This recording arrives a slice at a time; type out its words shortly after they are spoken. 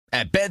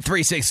At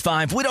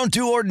Bet365, we don't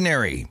do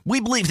ordinary. We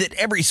believe that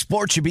every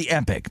sport should be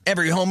epic.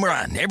 Every home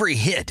run, every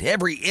hit,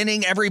 every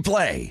inning, every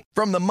play.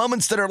 From the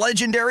moments that are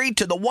legendary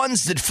to the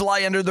ones that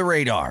fly under the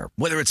radar.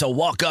 Whether it's a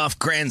walk-off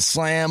grand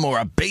slam or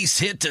a base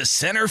hit to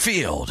center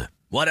field.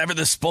 Whatever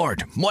the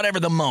sport, whatever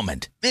the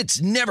moment.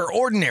 It's never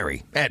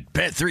ordinary at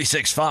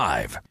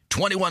Bet365.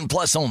 21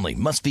 plus only.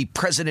 Must be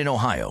present in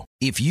Ohio.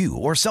 If you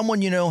or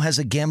someone you know has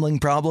a gambling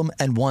problem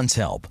and wants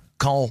help,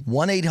 call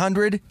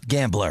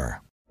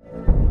 1-800-GAMBLER.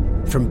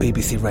 From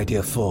BBC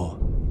Radio 4,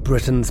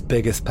 Britain's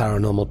biggest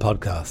paranormal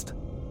podcast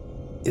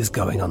is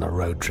going on a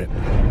road trip.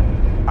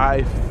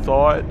 I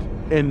thought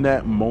in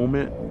that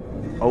moment,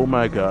 oh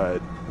my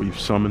God, we've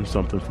summoned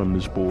something from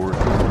this board.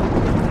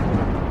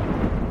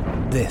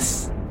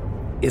 This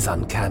is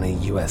Uncanny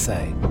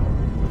USA.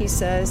 He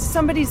says,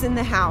 somebody's in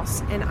the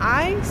house, and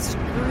I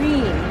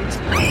screamed.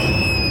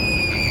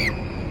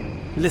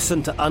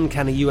 Listen to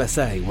Uncanny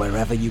USA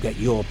wherever you get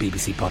your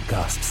BBC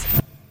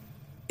podcasts,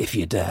 if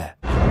you dare.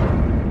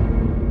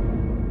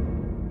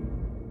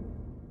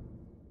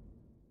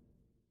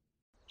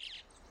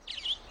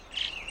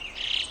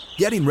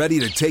 Getting ready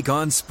to take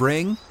on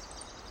spring?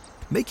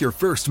 Make your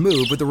first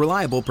move with the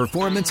reliable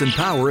performance and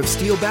power of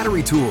Steel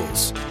battery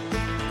tools.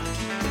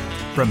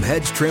 From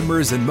hedge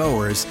trimmers and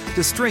mowers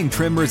to string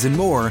trimmers and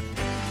more,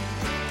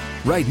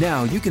 right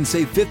now you can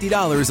save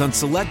 $50 on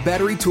select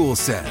battery tool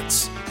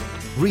sets.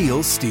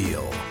 Real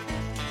Steel.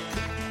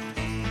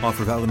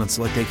 Offer valid on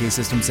select AK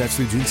system sets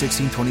through June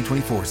 16,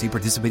 2024. See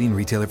participating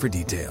retailer for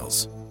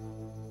details.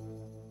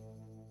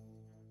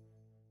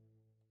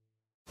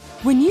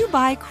 When you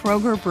buy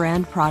Kroger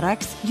brand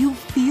products, you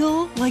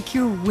feel like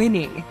you're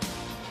winning.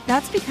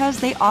 That's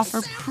because they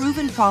offer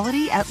proven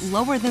quality at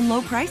lower than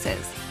low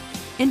prices.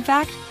 In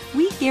fact,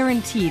 we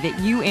guarantee that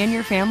you and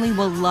your family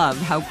will love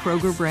how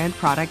Kroger brand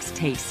products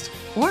taste,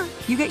 or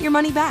you get your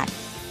money back.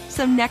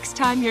 So next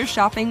time you're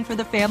shopping for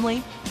the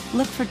family,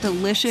 look for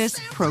delicious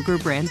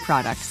Kroger brand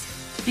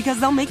products, because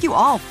they'll make you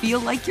all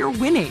feel like you're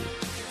winning.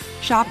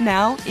 Shop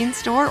now,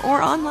 in-store,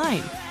 or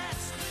online.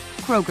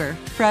 Kroger,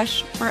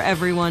 fresh for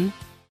everyone.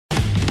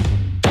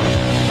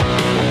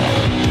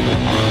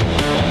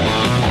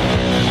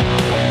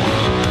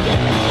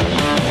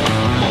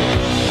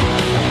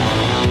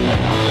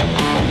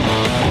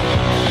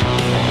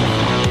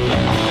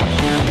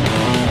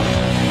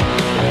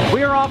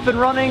 Off and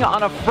running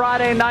on a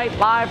Friday night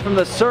live from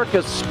the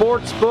Circus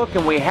Sportsbook,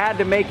 and we had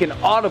to make an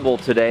audible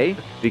today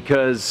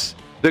because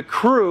the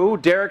crew,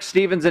 Derek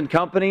Stevens and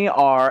company,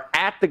 are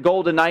at the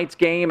Golden Knights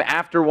game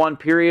after one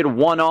period,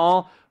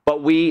 1-1,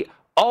 but we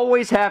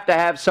always have to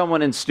have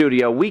someone in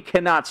studio. We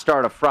cannot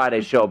start a Friday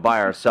show by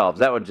ourselves.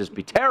 That would just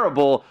be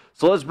terrible.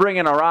 So let's bring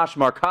in Arash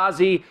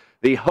Markazi,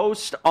 the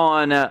host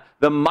on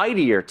the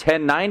mightier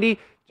 1090,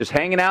 just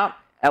hanging out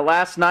at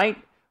last night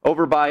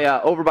over by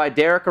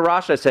Derek.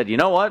 Arash, I said, you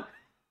know what?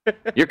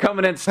 You're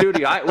coming in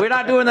studio. We're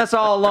not doing this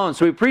all alone,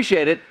 so we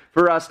appreciate it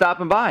for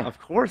stopping by. Of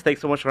course.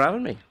 Thanks so much for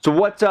having me.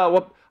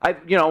 So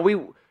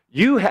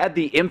you had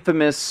the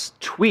infamous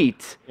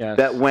tweet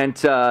that went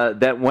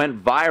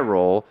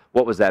viral.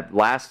 What was that?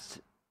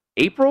 Last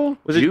April?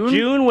 Was it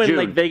June when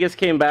like Vegas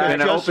came back?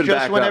 And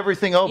just when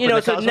everything opened.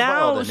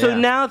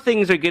 Now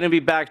things are going to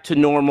be back to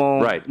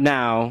normal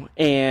now.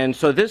 And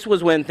so this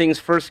was when things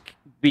first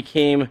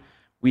became,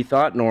 we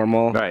thought,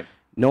 normal. Right.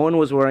 No one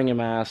was wearing a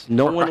mask.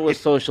 No one was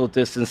social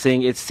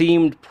distancing. It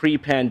seemed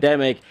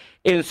pre-pandemic.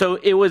 And so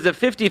it was a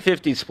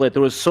 50-50 split.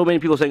 There was so many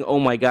people saying, oh,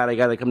 my God, I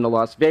got to come to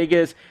Las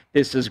Vegas.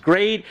 This is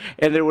great.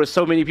 And there were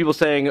so many people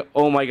saying,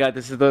 oh, my God,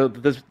 this is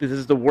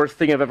the worst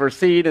thing I've ever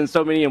seen. And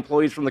so many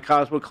employees from the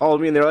Cosmo called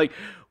me, and they're like,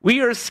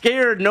 we are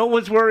scared. No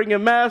one's wearing a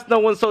mask. No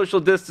one's social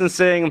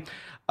distancing.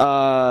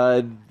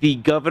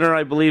 The governor,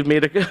 I believe,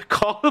 made a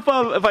call, if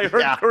I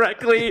heard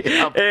correctly,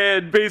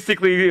 and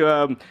basically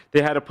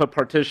they had to put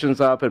partitions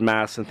up and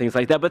masks and things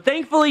like that. But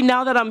thankfully,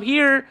 now that I'm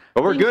here,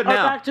 but we're good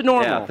now. Back to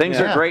normal. Yeah, things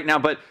are great now.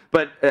 But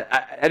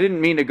I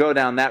didn't mean to go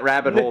down that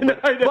rabbit hole.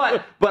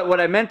 But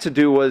what I meant to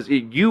do was,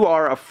 you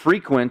are a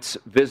frequent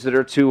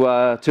visitor to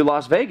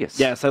Las Vegas.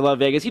 Yes, I love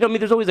Vegas.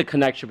 There's always a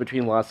connection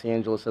between Los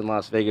Angeles and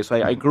Las Vegas.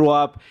 So I grew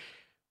up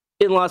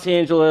in Los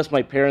Angeles.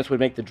 My parents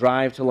would make the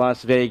drive to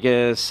Las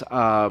Vegas.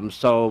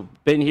 So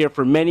been here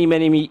for many,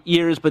 many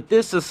years. But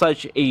this is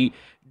such a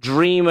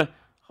dream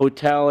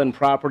hotel and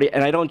property.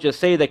 And I don't just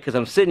say that because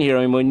I'm sitting here.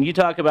 I mean, when you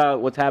talk about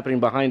what's happening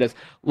behind us,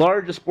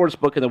 largest sports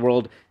book in the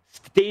world,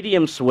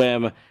 Stadium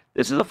Swim,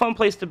 this is a fun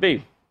place to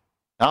be.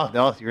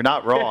 No, you're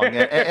not wrong.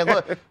 and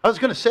look, I was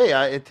going to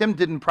say, Tim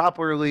didn't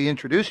properly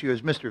introduce you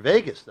as Mr.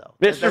 Vegas, though.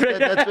 That's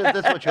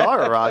what you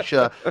are,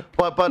 Arash.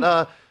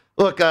 But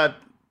look,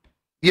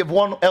 you have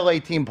one LA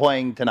team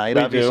playing tonight.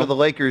 Obviously, the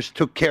Lakers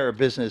took care of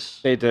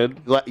business. They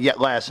did.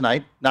 Last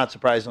night, not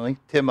surprisingly.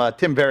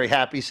 Tim very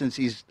happy since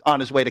he's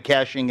on his way to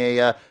cashing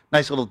a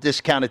nice little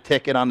discounted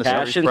ticket on the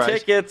series prize. Cashing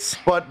tickets.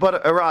 But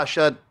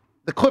Arash,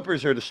 the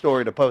Clippers are the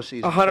story of the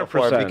postseason 100%. so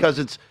far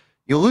because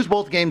you lose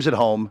both games at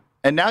home.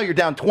 And now you're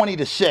down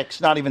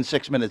 20-6, not even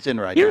 6 minutes in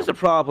right now. Here's the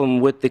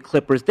problem with the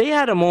Clippers. They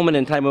had a moment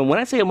in time, and when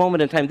I say a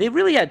moment in time, they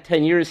really had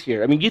 10 years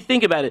here. I mean, you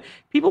think about it.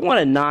 People want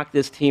to knock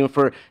this team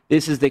for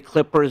this is the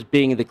Clippers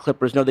being the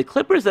Clippers. No, the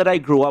Clippers that I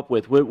grew up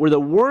with were the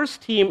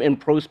worst team in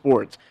pro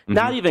sports,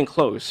 not even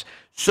close.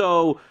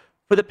 So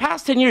for the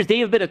past 10 years, they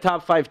have been a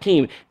top 5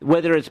 team,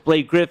 whether it's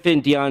Blake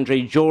Griffin,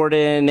 DeAndre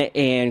Jordan,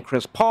 and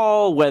Chris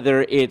Paul,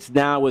 whether it's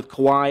now with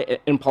Kawhi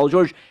and Paul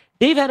George.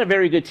 They've had a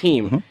very good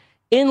team.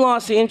 In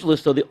Los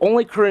Angeles, though, the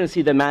only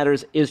currency that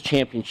matters is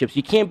championships.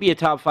 You can't be a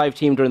top 5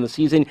 team during the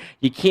season.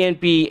 You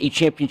can't be a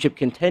championship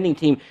contending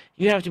team.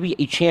 You have to be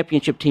a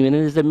championship team. And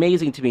it is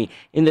amazing to me,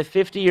 in the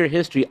 50-year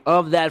history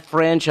of that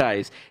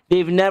franchise,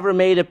 they've never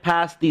made it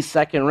past the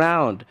second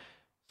round.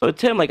 So,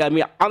 Tim,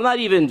 I'm not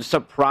even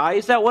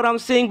surprised at what I'm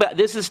seeing, but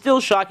this is still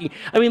shocking.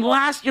 I mean,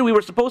 last year we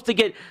were supposed to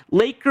get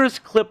Lakers,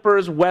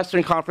 Clippers,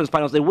 Western Conference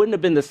Finals. They wouldn't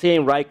have been the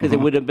same, right, because it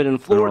would have been in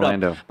Florida.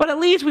 Orlando. But at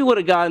least we would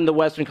have gotten the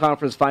Western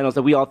Conference Finals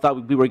that we all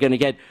thought we were going to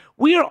get.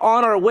 We are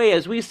on our way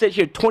as we sit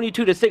here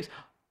 22-6.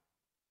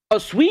 A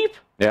sweep?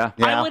 Yeah.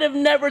 I would have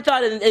never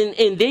thought,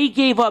 and they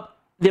gave up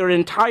their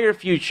entire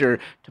future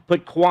to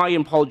put Kawhi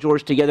and Paul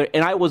George together,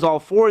 and I was all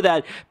for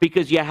that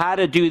because you had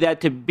to do that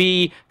to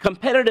be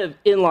competitive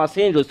in Los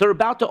Angeles. They're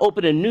about to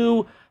open a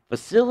new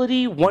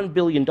facility, $1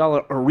 billion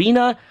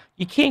arena.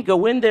 You can't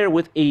go in there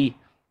with a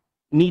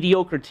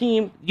mediocre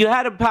team. You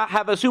had to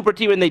have a super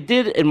team, and they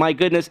did, and my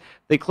goodness,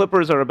 the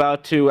Clippers are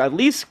about to at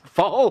least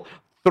fall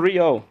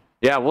 3-0.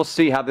 Yeah, we'll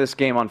see how this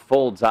game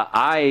unfolds.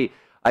 I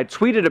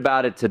tweeted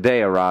about it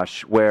today,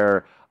 Arash,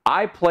 where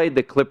I played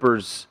the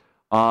Clippers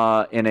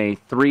in a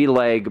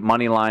 3-leg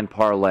money line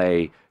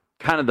parlay,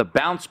 kind of the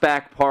bounce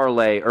back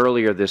parlay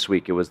earlier this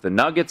week. It was the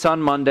Nuggets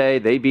on Monday;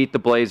 they beat the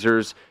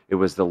Blazers. It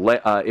was the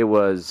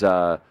Lakers,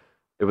 yeah.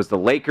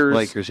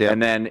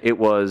 And then it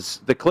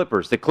was the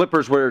Clippers. The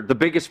Clippers were the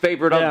biggest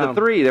favorite of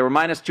the 3. They were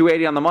minus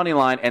 280 on the money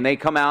line, and they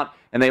come out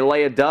and they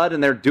lay a dud,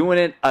 and they're doing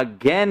it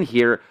again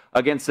here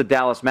against the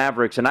Dallas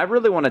Mavericks. And I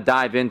really want to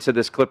dive into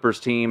this Clippers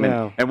team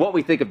and what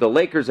we think of the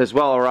Lakers as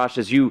well, Arash,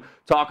 as you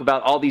talk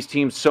about all these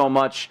teams so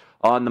much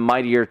on the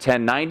mightier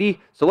 1090.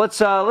 So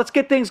let's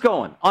get things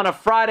going. On a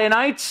Friday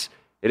night,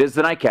 it is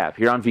the Nightcap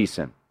here on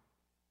VSiN.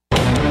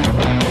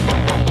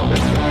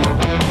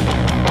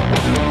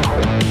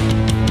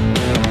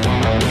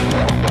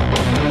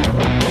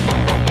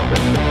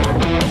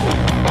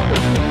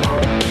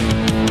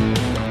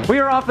 We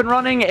are off and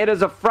running. It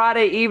is a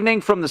Friday evening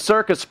from the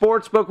Circus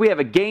Sportsbook. We have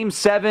a Game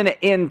 7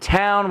 in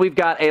town. We've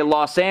got a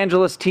Los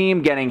Angeles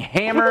team getting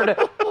hammered.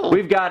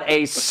 We've got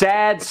a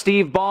sad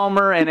Steve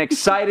Ballmer, an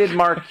excited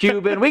Mark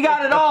Cuban. We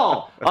got it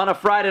all on a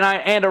Friday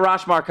night, and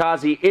Arash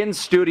Markazi in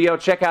studio.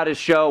 Check out his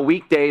show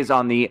weekdays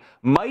on the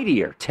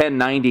mightier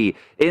 1090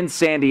 in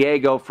San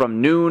Diego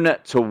from noon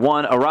to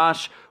 1.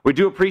 Arash, we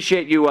do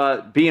appreciate you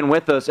being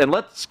with us, and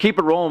let's keep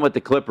it rolling with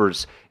the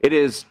Clippers. It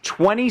is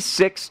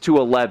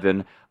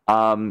 26-11.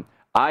 I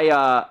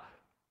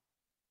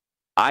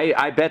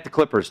bet the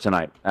Clippers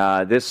tonight.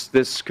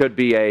 This could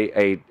be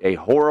a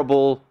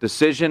horrible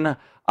decision.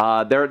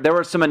 There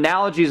were some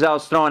analogies I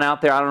was throwing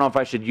out there. I don't know if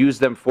I should use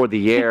them for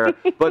the air,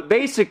 but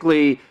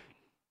basically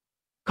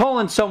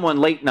calling someone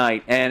late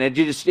night, and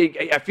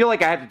I feel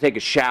like I have to take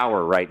a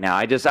shower right now.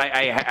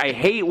 I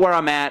hate where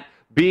I'm at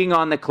being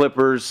on the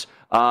Clippers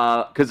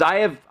because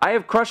I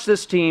have crushed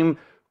this team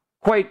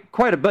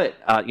quite a bit.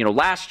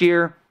 Last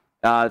year,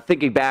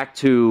 thinking back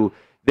to.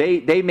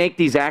 They make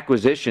these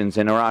acquisitions,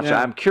 and Arash,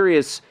 I'm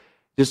curious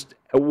just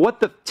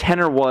what the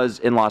tenor was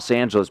in Los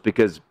Angeles,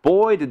 because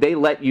boy, did they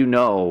let you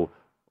know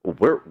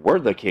we're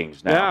the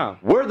Kings now. Yeah.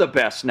 We're the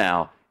best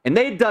now. And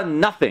they'd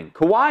done nothing.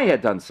 Kawhi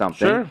had done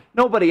something. Sure.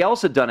 Nobody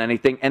else had done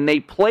anything, and they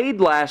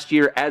played last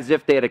year as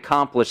if they had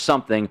accomplished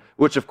something,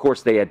 which of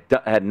course they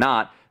had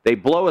not. They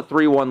blow a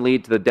 3-1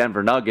 lead to the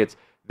Denver Nuggets.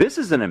 This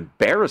is an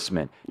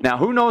embarrassment. Now,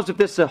 who knows if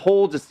this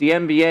holds? It's the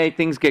NBA.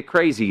 Things get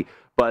crazy,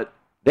 but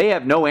they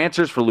have no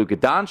answers for Luka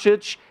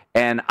Doncic,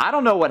 and I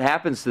don't know what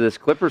happens to this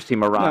Clippers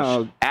team,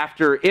 Arash,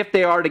 if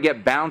they are to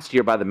get bounced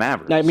here by the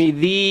Mavericks. I mean,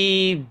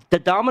 the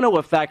domino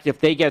effect, if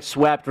they get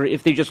swept or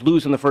if they just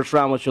lose in the first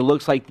round, which it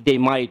looks like they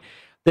might,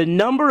 the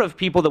number of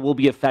people that will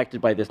be affected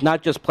by this,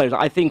 not just players.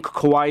 I think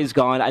Kawhi's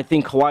gone. I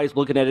think Kawhi's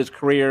looking at his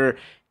career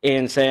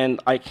and saying,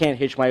 I can't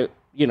hitch my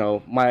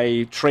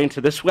train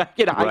to this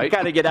wagon. I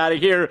got to get out of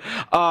here.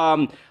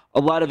 A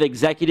lot of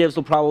executives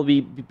will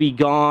probably be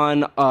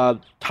gone.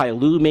 Ty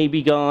Lue may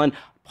be gone.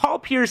 Paul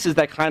Pierce is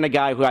that kind of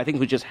guy who I think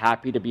was just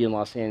happy to be in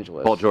Los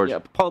Angeles. Paul George.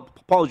 Yeah,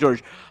 Paul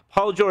George.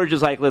 Paul George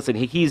is like, listen,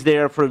 he's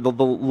there for the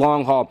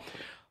long haul.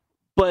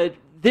 But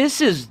this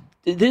is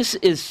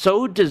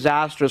so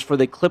disastrous for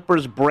the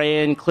Clippers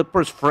brand,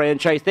 Clippers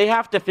franchise. They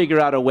have to figure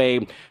out a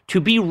way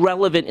to be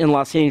relevant in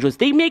Los Angeles.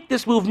 They make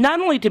this move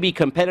not only to be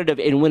competitive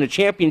and win a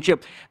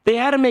championship, they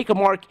had to make a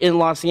mark in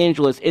Los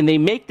Angeles. And they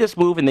make this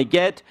move, and they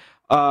get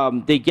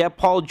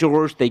Paul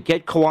George, they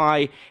get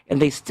Kawhi,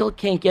 and they still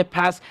can't get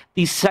past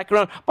the second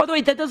round. By the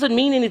way, that doesn't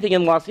mean anything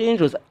in Los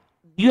Angeles.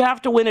 you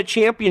have to win a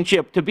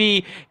championship to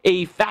be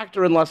a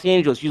factor in Los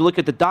Angeles. You look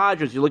at the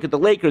Dodgers, you look at the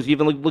Lakers, you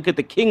even look at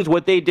the Kings,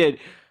 what they did.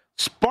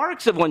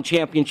 Sparks have won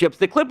championships.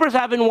 The Clippers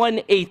haven't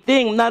won a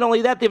thing. Not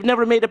only that, they've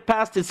never made it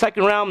past the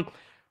second round.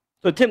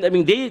 So, Tim, I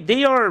mean,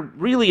 they are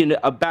really in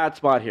a bad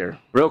spot here.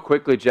 Real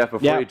quickly, Jeff,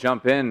 before you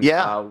jump in,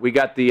 we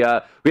got we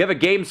have a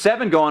Game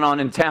 7 going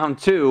on in town,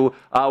 too,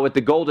 with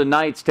the Golden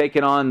Knights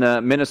taking on the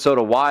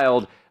Minnesota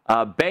Wild.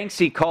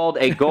 Banksy called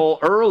a goal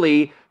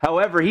early.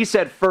 However, he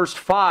said first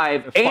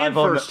 5 and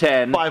first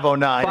 10.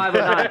 5:09.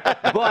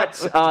 5:09.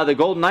 But the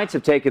Golden Knights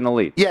have taken the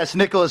lead. Yes,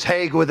 Nicholas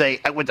Hague with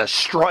a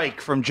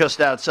strike from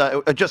just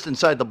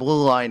inside the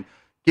blue line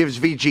gives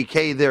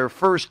VGK their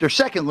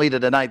second lead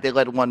of the night. They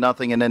led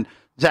 1-0, and then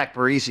Zach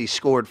Parise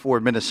scored for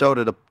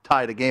Minnesota to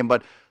tie the game.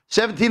 But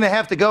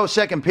 17.5 to go,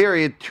 second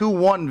period,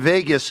 2-1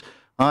 Vegas,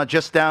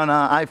 just down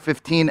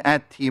I-15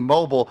 at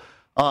T-Mobile.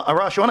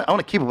 Arash, I want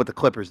to keep it with the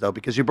Clippers, though,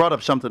 because you brought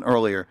up something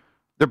earlier.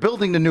 They're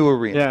building the new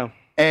arena. Yeah.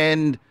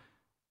 And,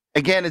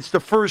 again, it's the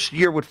first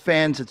year with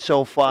fans at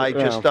SoFi,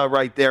 just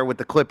right there with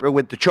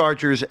the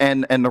Chargers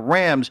and the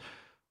Rams.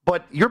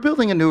 But you're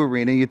building a new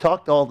arena. You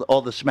talked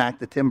all the smack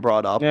that Tim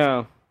brought up.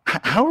 Yeah.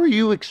 How are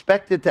you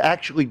expected to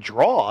actually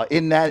draw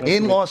in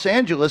Los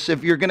Angeles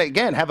if you're going to,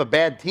 again, have a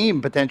bad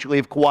team potentially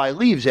if Kawhi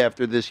leaves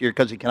after this year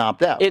because he can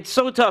opt out? It's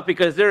so tough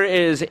because there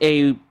is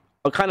a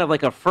kind of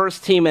like a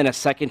first team and a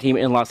second team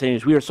in Los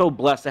Angeles. We are so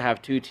blessed to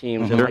have two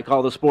teams and like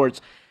all the sports.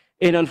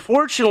 And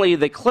unfortunately,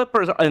 the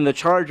Clippers and the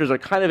Chargers are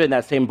kind of in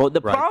that same boat.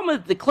 The problem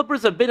is the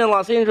Clippers have been in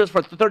Los Angeles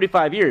for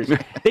 35 years.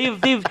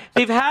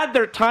 They've had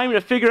their time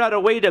to figure out a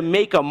way to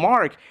make a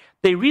mark.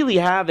 They really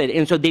have it.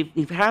 And so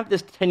they've had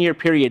this 10-year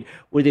period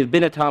where they've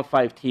been a top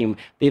 5 team.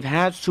 They've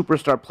had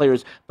superstar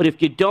players. But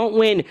if you don't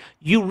win,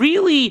 you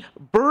really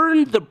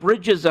burn the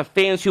bridges of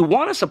fans who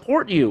want to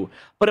support you.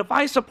 But if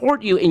I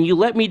support you and you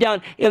let me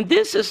down, and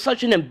this is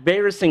such an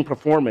embarrassing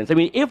performance. I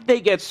mean, if they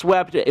get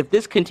swept, if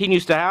this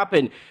continues to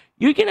happen,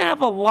 you're going to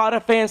have a lot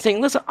of fans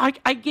saying, listen,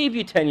 I gave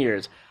you 10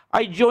 years.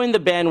 I joined the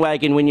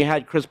bandwagon when you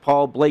had Chris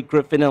Paul, Blake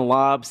Griffin, and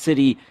Lob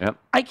City. Yep.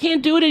 I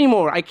can't do it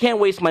anymore. I can't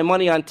waste my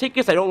money on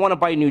tickets. I don't want to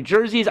buy new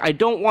jerseys. I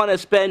don't want to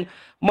spend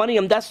money.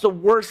 And that's the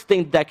worst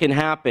thing that can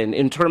happen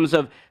in terms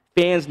of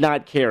fans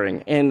not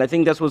caring. And I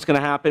think that's what's going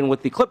to happen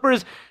with the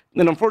Clippers.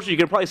 And unfortunately, you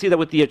can probably see that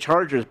with the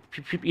Chargers.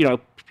 You know,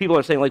 people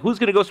are saying, like, who's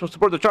going to go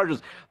support the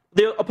Chargers?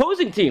 The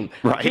opposing team.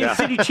 Right. Kansas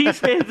City Chiefs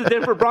fans, the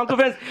Denver Bronco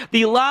fans,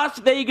 the Las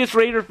Vegas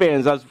Raider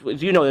fans, as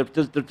you know,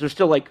 they're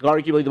still, like,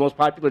 arguably the most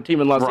popular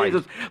team in Los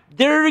Angeles.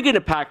 They're going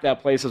to pack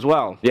that place as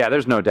well. Yeah,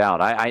 there's no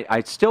doubt.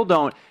 I still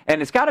don't.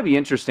 And it's got to be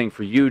interesting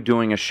for you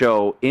doing a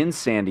show in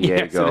San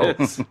Diego.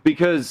 Yes, it is.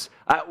 Because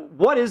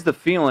what is the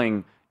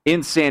feeling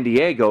in San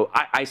Diego?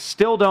 I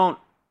still don't.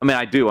 I mean,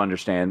 I do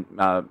understand.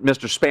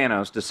 Mr.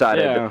 Spanos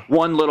decided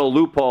one little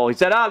loophole. He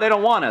said, they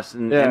don't want us.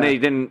 And they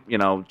didn't,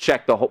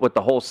 check with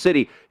the whole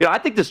city. I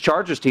think this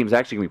Chargers team is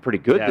actually going to be pretty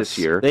good this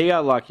year. They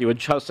got lucky with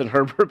Justin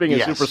Herbert being a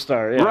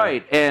superstar. Yeah.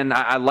 Right. And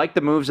I like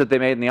the moves that they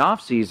made in the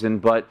offseason.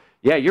 But,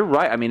 yeah, you're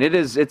right. I mean,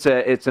 it's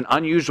an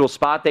unusual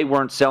spot. They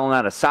weren't selling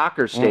out a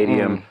soccer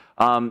stadium. Mm-hmm.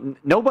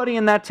 Nobody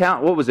in that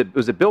town. What was it?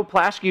 Was it Bill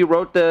Plaschke who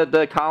wrote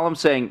the column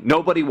saying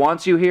nobody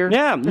wants you here?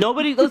 Yeah,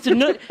 nobody.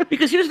 Listen,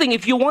 because here's the thing: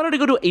 if you wanted to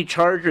go to a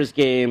Chargers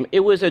game,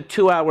 it was a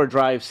 2-hour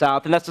drive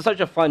south, and that's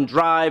such a fun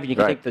drive. And you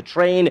can take the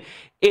train.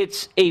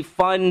 It's a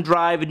fun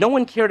drive. No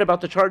one cared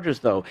about the Chargers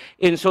though,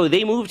 and so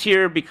they moved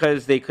here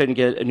because they couldn't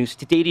get a new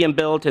stadium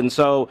built, and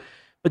so,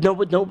 but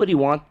nobody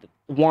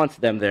wants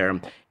them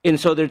there. And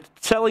so they're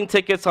selling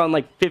tickets on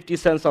like 50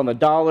 cents on the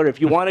dollar. If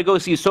you want to go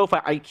see SoFi,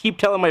 I keep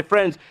telling my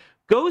friends,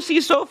 go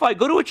see SoFi.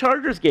 Go to a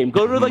Chargers game.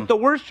 Go to like the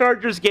worst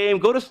Chargers game.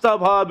 Go to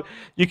StubHub.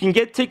 You can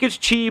get tickets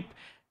cheap,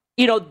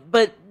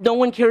 but no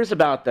one cares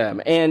about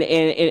them.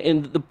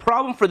 And the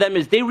problem for them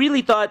is they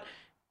really thought,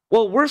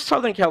 well, we're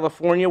Southern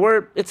California.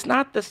 It's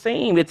not the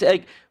same. It's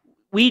like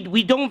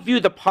we don't view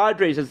the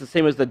Padres as the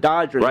same as the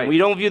Dodgers. Right. We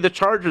don't view the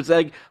Chargers.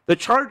 Like the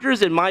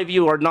Chargers, in my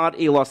view, are not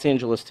a Los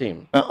Angeles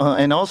team.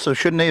 And also,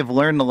 shouldn't they have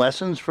learned the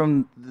lessons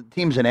from the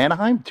teams in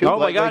Anaheim too? Oh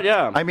my God,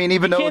 yeah. I mean,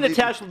 even you can't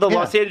attach the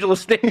Los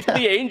Angeles thing to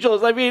the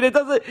Angels. I mean,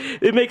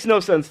 it makes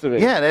no sense to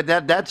me. Yeah,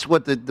 that's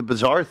what the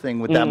bizarre thing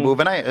with that move.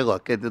 And I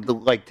look,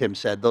 like Tim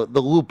said, the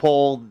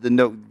loophole,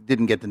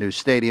 didn't get the new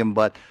stadium,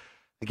 but.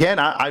 Again,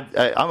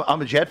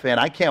 I'm a Jet fan.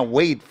 I can't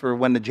wait for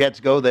when the Jets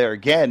go there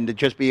again to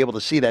just be able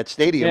to see that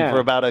stadium for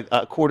about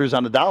a quarters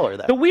on the dollar.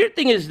 The weird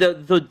thing is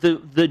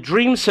the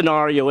dream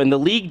scenario, and the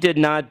league did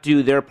not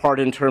do their part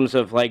in terms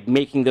of like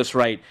making this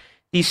right.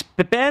 The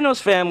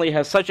Spanos family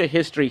has such a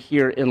history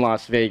here in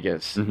Las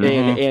Vegas. Mm-hmm.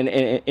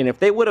 And if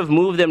they would have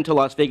moved them to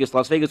Las Vegas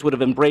would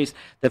have embraced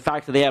the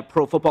fact that they have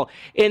pro football.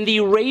 And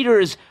the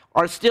Raiders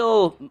are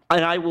still,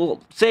 and I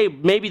will say,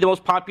 maybe the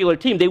most popular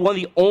team. They won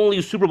the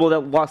only Super Bowl that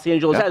Los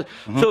Angeles has.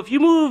 Mm-hmm. So if you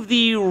move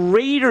the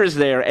Raiders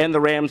there and the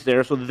Rams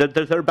there, so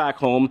they're back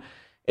home,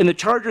 and the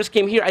Chargers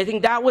came here, I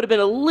think that would have been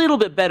a little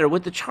bit better.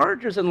 With the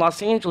Chargers in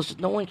Los Angeles, just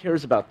no one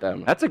cares about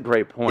them. That's a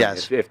great point.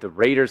 Yes. If the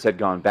Raiders had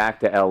gone back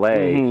to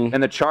L.A.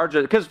 and the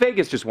Chargers, because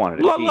Vegas just wanted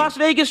a team. Las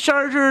Vegas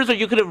Chargers, or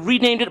you could have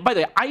renamed it. By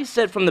the way, I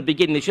said from the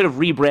beginning they should have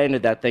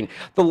rebranded that thing.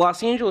 The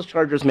Los Angeles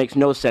Chargers makes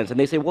no sense. And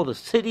they say, well, the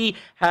city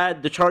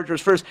had the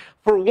Chargers first.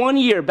 For 1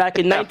 year, back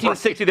in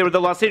 1960, they were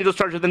the Los Angeles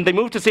Chargers. Then they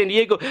moved to San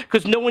Diego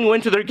because no one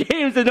went to their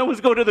games, and no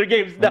one's going to their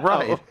games now.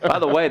 Right. By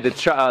the way,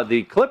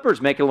 the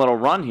Clippers make a little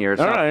run here.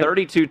 It's now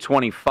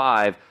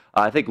 32-25.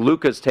 I think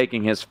Luka's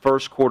taking his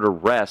first quarter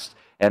rest,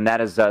 and that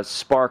has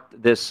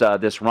sparked this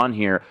run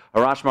here.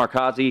 Arash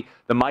Markazi,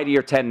 the Mightier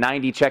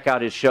 1090. Check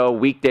out his show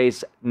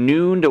weekdays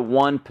noon to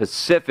 1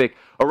 Pacific.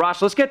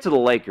 Arash, let's get to the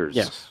Lakers.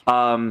 Yes.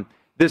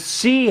 The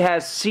sea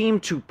has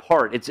seemed to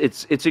part.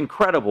 It's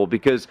incredible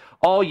because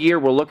all year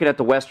we're looking at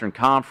the Western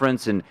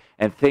Conference and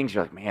things.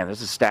 You're like, man,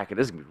 this is stacking.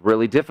 This is going to be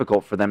really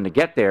difficult for them to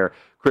get there.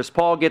 Chris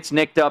Paul gets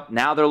nicked up.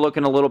 Now they're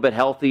looking a little bit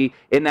healthy.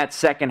 In that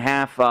second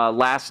half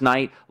last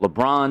night,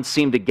 LeBron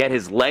seemed to get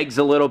his legs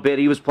a little bit.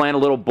 He was playing a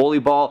little bully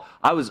ball.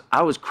 I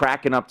was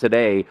cracking up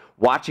today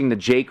watching the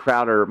Jay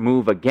Crowder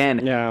move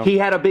again. Yeah. He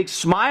had a big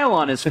smile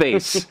on his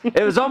face.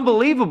 It was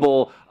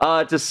unbelievable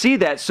to see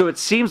that. So it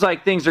seems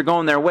like things are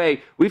going their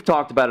way. We've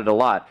talked about it a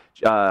lot,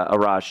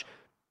 Arash.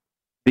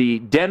 The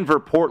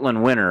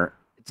Denver-Portland winner,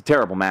 it's a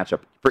terrible matchup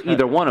for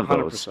either one of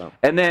those. 100%.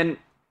 And then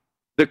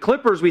the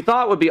Clippers, we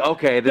thought would be,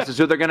 okay, this is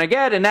who they're going to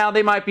get, and now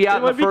they might be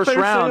out in the first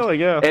round. Sailing,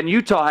 yeah. And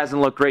Utah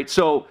hasn't looked great.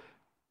 So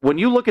when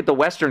you look at the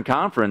Western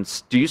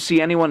Conference, do you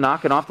see anyone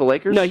knocking off the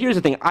Lakers? No, here's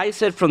the thing. I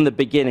said from the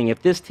beginning,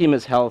 if this team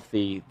is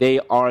healthy, they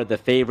are the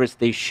favorites.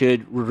 They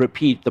should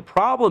repeat. The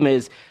problem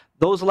is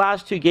those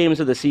last 2 games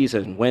of the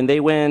season, when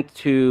they went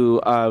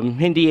to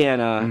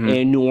Indiana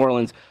and New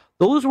Orleans,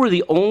 those were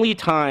the only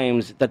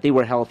times that they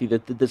were healthy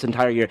this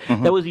entire year.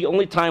 That was the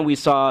only time we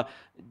saw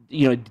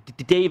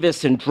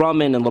Davis and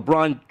Drummond and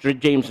LeBron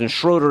James and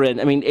Schroeder. And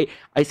I mean,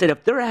 I said,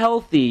 if they're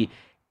healthy,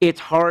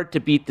 it's hard to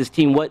beat this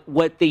team.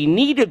 What they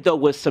needed, though,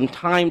 was some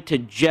time to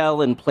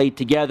gel and play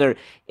together.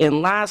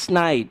 And last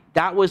night,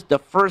 that was the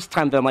first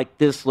time that I'm like,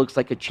 this looks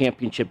like a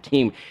championship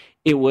team.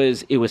 It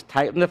was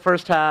tight in the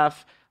first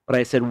half, but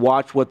I said,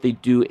 watch what they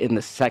do in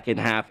the second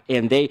half.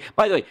 And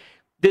by the way,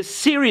 this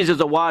series is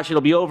a wash. It'll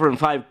be over in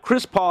 5.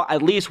 Chris Paul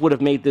at least would have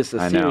made this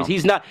a series.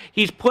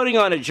 He's putting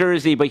on a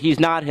jersey, but he's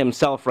not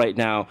himself right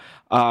now.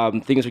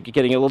 Things are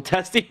getting a little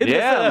testy.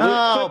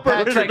 Patrick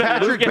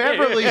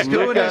Beverley's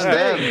doing his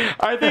thing.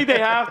 I think they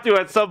have to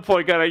at some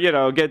point kind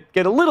of,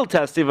 get a little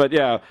testy, but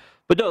yeah.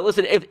 But no,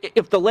 listen,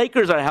 if the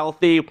Lakers are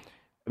healthy,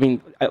 I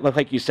mean,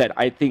 like you said,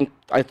 I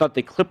thought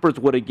the Clippers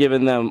would have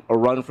given them a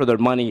run for their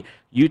money.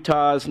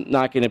 Utah's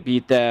not going to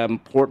beat them.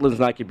 Portland's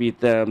not going to beat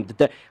them.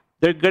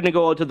 They're going to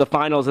go to the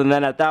finals, and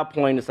then at that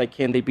point, it's like,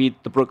 can they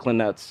beat the Brooklyn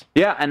Nets?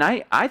 Yeah, and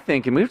I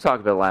think, and we've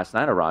talked about it last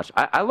night, Arash,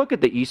 I look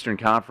at the Eastern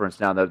Conference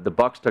now. The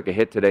Bucks took a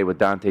hit today with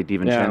Dante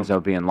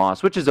DiVincenzo being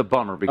lost, which is a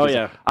bummer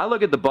because I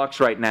look at the Bucks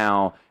right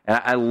now,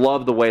 and I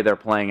love the way they're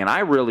playing, and I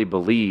really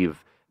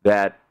believe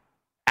that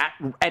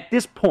at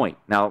this point,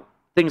 now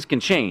things can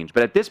change,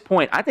 but at this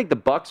point, I think the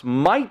Bucks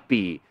might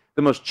be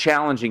the most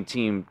challenging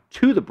team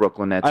to the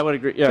Brooklyn Nets. I would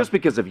agree, yeah. Just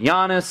because of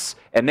Giannis,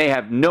 and they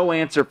have no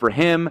answer for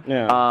him.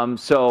 Yeah.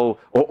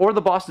 Or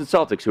the Boston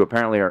Celtics, who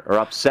apparently are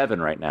up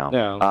 7 right now.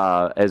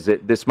 Yeah.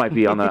 This might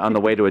be on the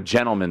way to a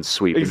gentleman's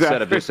sweep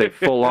instead of just a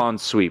full-on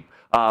sweep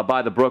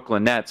by the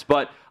Brooklyn Nets.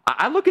 But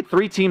I look at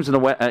 3 teams in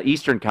the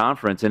Eastern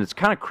Conference, and it's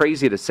kind of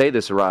crazy to say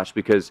this, Arash,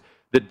 because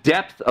the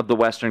depth of the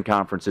Western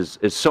Conference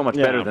is so much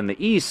better than the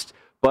East.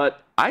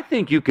 But I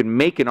think you can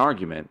make an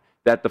argument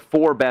that the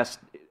 4 best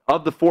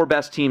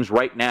teams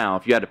right now,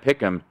 if you had to pick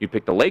them, you'd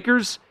pick the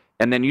Lakers,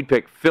 and then you'd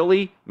pick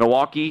Philly,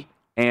 Milwaukee,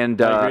 and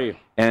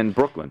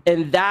Brooklyn.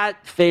 And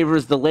that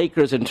favors the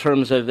Lakers in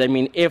terms of, I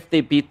mean, if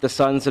they beat the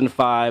Suns in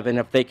 5, and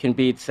if they can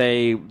beat,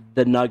 say,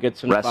 the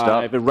Nuggets in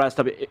 5, and rest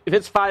up. If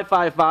it's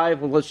 5-5-5,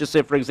 well, let's just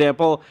say, for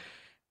example,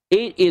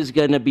 it is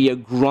going to be a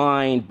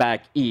grind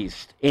back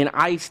east. And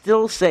I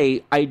still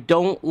say I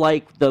don't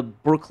like the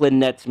Brooklyn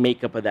Nets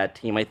makeup of that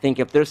team. I think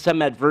if there's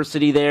some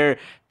adversity there,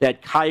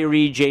 that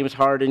Kyrie, James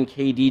Harden,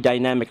 KD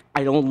dynamic,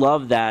 I don't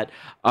love that.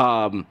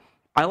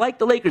 I like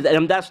the Lakers,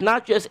 and that's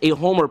not just a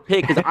homer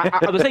pick. Because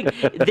I was saying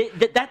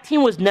that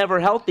team was never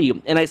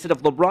healthy. And I said if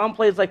LeBron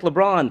plays like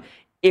LeBron,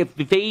 if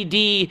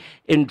AD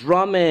and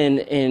Drummond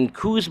and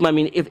Kuzma, I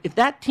mean, if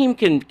that team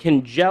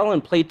can gel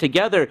and play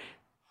together,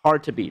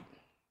 hard to beat.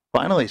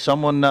 Finally,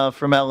 someone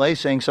from L.A.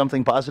 saying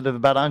something positive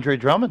about Andre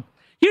Drummond.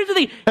 Here's the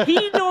thing.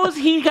 He knows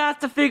he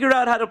got to figure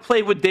out how to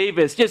play with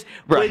Davis.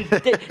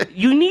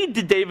 You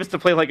need Davis to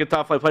play like a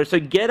top 5 player. So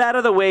get out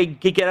of the way,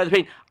 get out of the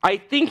paint. I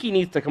think he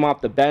needs to come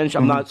off the bench.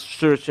 I'm not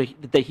sure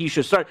that he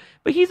should start.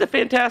 But he's a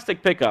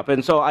fantastic pickup.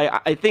 And so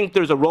I think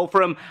there's a role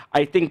for him.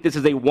 I think this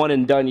is a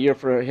one-and-done year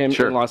for him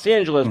in Los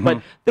Angeles.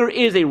 But there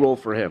is a role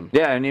for him.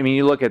 Yeah, and I mean,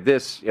 you look at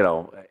this,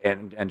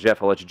 and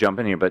Jeff, I'll let you jump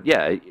in here. But,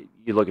 yeah,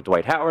 you look at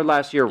Dwight Howard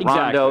last year,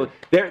 Rondo.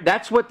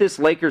 That's what this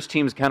Lakers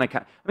team's kind of.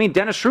 I mean,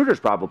 Dennis Schroeder's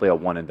probably a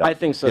one and done. I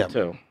think so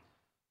too.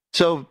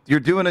 So you're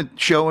doing a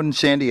show in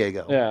San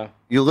Diego. Yeah.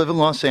 You live in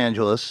Los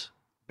Angeles.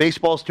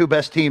 Baseball's two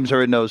best teams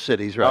are in those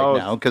cities right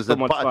now because so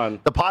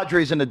the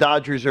Padres and the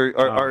Dodgers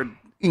are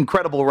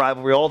incredible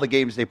rivalry. All the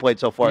games they played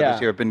so far this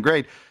year have been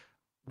great.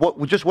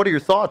 What are your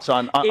thoughts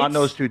on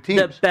those two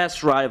teams? The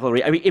best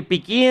rivalry. I mean, it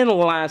began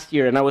last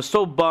year, and I was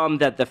so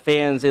bummed that the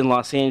fans in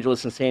Los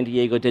Angeles and San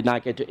Diego did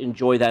not get to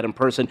enjoy that in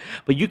person.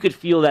 But you could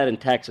feel that in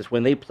Texas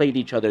when they played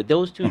each other.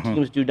 Those two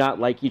teams do not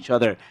like each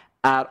other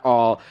at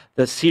all.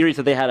 The series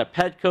that they had at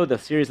Petco, the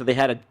series that they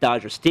had at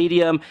Dodger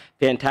Stadium,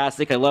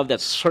 fantastic. I love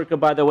that Circa,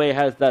 by the way,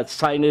 has that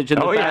signage in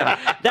the back.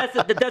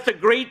 Yeah. That's a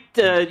great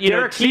Derek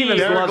team.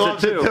 Stevens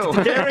loves it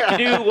too. Derek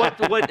knew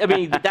what I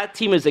mean. That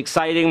team is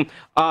exciting.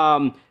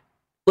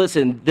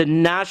 Listen, the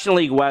National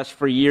League West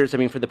for years,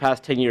 for the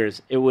past 10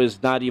 years, it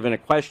was not even a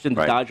question.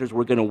 The Dodgers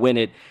were going to win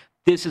it.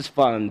 This is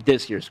fun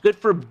this year. It's good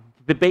for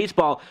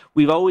baseball.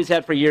 We've always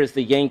had for years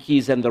the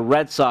Yankees and the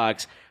Red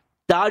Sox.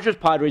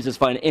 Dodgers-Padres is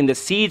fun, and the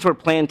seeds were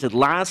planted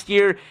last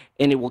year,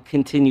 and it will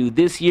continue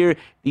this year.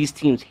 These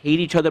teams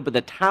hate each other, but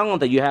the talent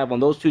that you have on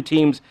those two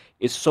teams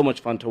is so much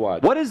fun to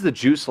watch. What is the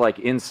juice like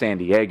in San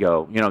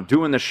Diego,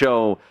 doing the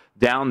show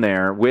down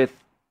there with,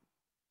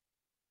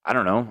 I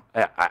don't know,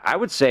 I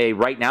would say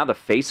right now the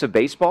face of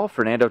baseball,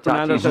 Fernando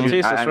Tatis.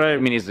 That's right. I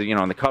mean, he's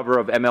on the cover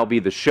of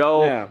MLB The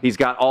Show. Yeah. He's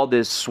got all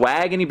this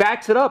swag, and he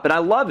backs it up, and I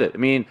love it. I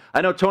mean,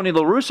 I know Tony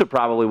La Russa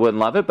probably wouldn't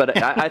love it, but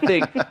I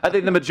think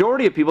the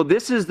majority of people,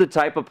 this is the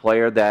type of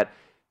player that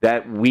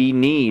we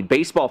need.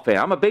 Baseball fan.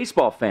 I'm a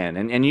baseball fan,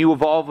 and you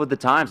evolve with the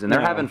times, and they're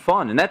having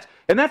fun, and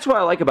that's what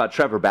I like about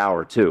Trevor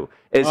Bauer too.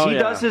 He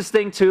does his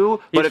thing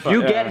too, but if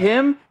you get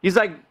him, he's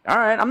like, all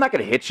right, I'm not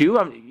going to hit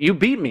you. You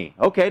beat me.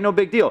 Okay, no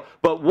big deal.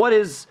 But what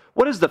is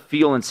the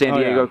feel in San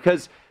Diego?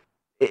 Because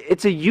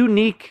it's a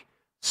unique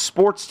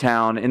sports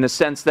town in the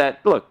sense that,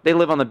 look, they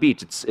live on the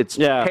beach. It's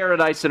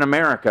paradise in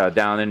America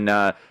down in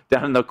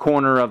the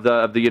corner of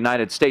the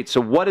United States. So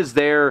what is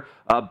their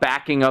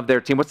backing of their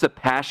team? What's the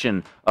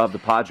passion of the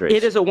Padres?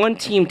 It is a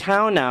one-team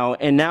town now,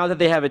 and now that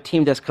they have a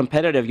team that's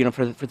competitive,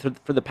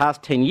 for the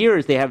past 10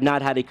 years, they have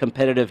not had a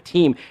competitive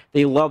team.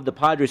 They love the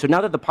Padres. So now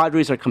that the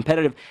Padres are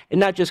competitive, and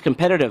not just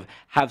competitive,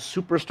 have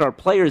superstar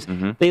players,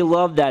 they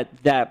love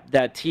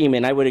that team.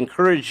 And I would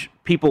encourage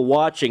people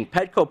watching.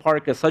 Petco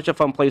Park is such a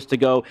fun place to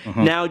go.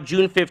 Now,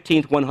 June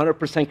 15th,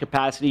 100%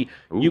 capacity.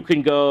 Ooh. You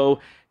can go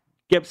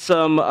get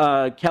some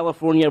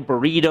California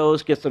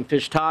burritos, get some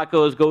fish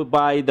tacos, go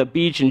by the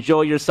beach,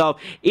 enjoy yourself.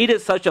 It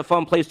is such a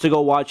fun place to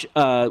go watch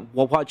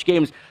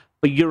games.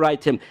 But you're right,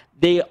 Tim.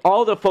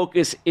 All the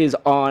focus is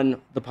on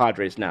the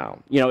Padres now.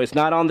 It's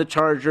not on the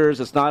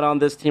Chargers. It's not on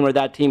this team or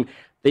that team.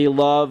 They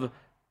love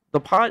the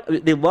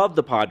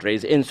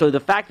Padres, and so the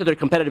fact that they're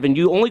competitive, and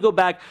you only go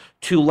back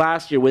to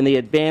last year when they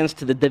advanced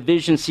to the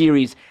division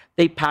series,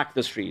 they packed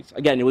the streets.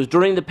 Again, it was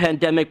during the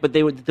pandemic, but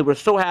they were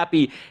so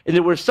happy, and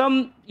there were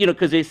some,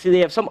 because they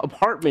have some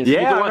apartments.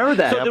 Yeah, I remember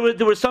that. So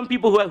there were some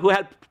people who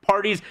had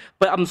parties,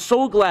 but I'm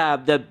so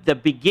glad that the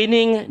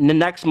beginning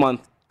next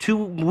month, 2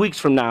 weeks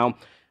from now,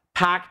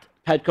 packed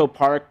Petco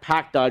Park,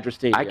 packed Dodger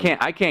Stadium.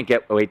 I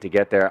can't wait to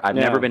get there. I've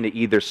never been to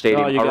either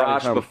stadium.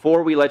 Arash,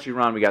 before we let you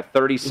run, we got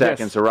 30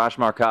 seconds. Yes. Arash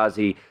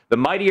Markazi, the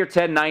Mightier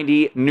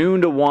 1090,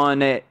 noon to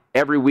 1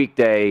 every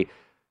weekday.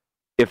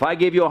 If I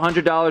gave you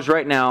 $100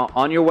 right now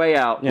on your way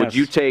out, would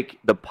you take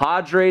the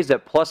Padres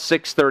at plus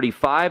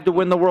 635 to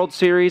win the World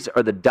Series,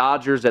 or the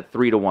Dodgers at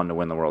 3-1 to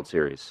win the World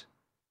Series?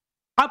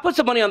 I'll put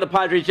some money on the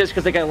Padres just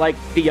because I like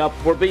the up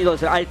for it. But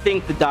listen, I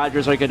think the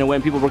Dodgers are going to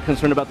win. People were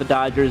concerned about the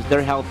Dodgers.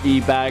 They're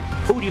healthy back.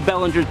 Cody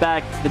Bellinger's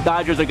back. The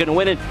Dodgers are going to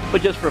win it.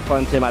 But just for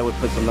fun, Tim, I would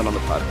put something on the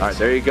Padres. All right,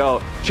 there you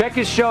go. Check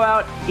his show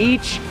out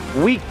each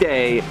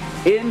weekday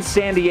in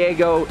San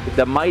Diego.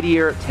 The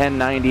Mightier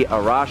 1090,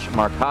 Arash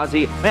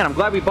Markazi. Man, I'm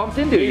glad we bumped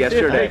into you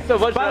yesterday. Thanks so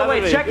much. By the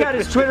way, check out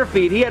his Twitter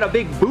feed. He had a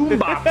big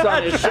boombox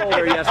on his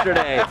shoulder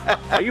yesterday.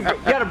 You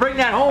got to bring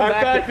that home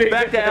back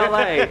to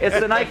L.A. It's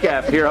the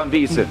Nightcap here on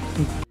VSiN.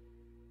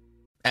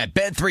 At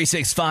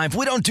Bet365,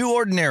 we don't do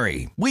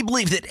ordinary. We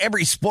believe that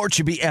every sport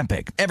should be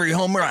epic. Every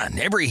home run,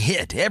 every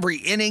hit, every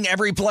inning,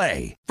 every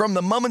play. From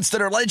the moments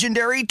that are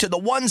legendary to the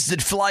ones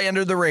that fly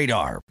under the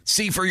radar.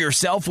 See for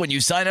yourself when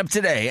you sign up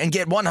today and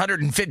get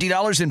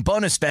 $150 in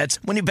bonus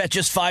bets when you bet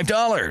just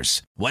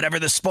 $5. Whatever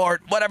the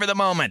sport, whatever the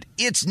moment,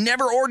 it's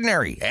never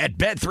ordinary at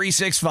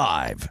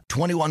Bet365.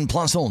 21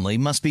 plus only.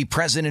 Must be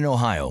present in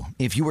Ohio.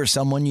 If you or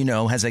someone you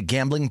know has a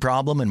gambling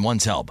problem and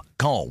wants help,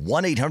 call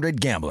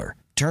 1-800-GAMBLER.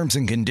 Terms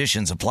and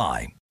conditions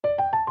apply.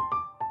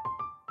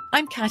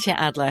 I'm Katya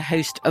Adler,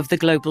 host of The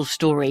Global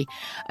Story.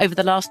 Over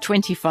the last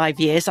 25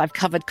 years, I've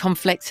covered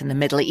conflicts in the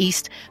Middle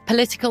East,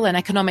 political and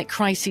economic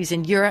crises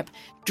in Europe,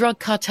 drug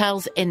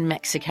cartels in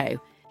Mexico.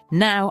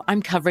 Now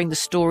I'm covering the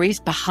stories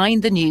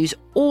behind the news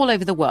all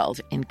over the world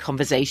in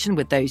conversation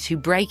with those who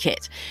break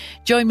it.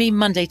 Join me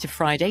Monday to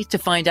Friday to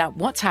find out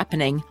what's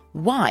happening,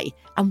 why,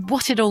 and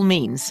what it all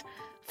means.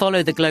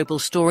 Follow The Global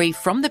Story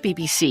from the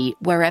BBC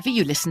wherever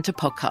you listen to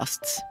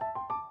podcasts.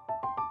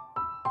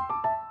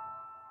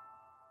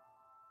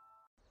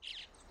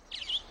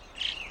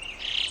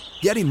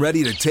 Getting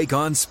ready to take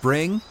on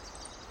spring?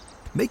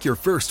 Make your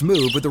first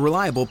move with the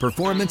reliable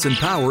performance and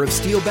power of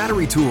Steel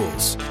battery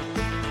tools.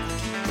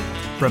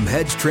 From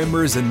hedge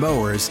trimmers and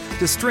mowers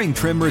to string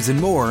trimmers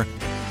and more,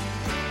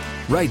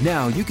 right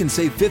now you can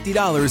save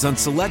 $50 on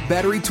select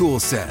battery tool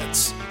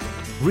sets.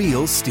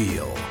 Real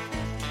Steel.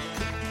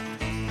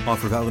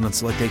 Offer valid on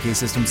select AK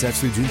system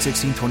sets through June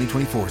 16,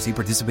 2024. See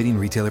participating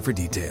retailer for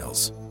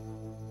details.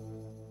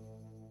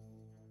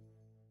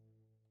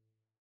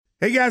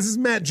 Hey guys, this is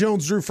Matt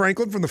Jones, Drew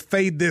Franklin from the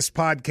Fade This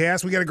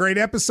podcast. We got a great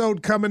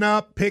episode coming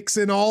up, picks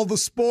in all the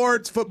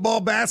sports, football,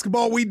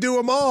 basketball, we do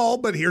them all,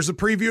 but here's a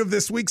preview of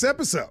this week's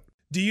episode.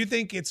 Do you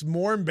think it's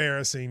more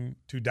embarrassing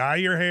to dye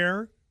your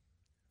hair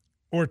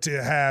or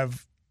to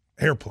have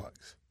hair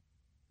plugs?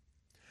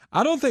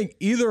 I don't think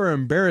either are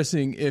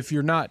embarrassing if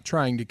you're not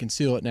trying to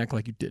conceal it and act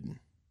like you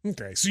didn't.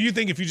 Okay, so you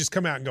think if you just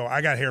come out and go,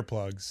 I got hair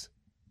plugs.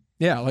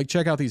 Yeah, like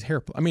check out these hair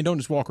plugs. I mean, don't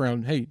just walk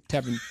around, hey,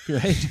 tapping,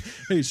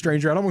 hey,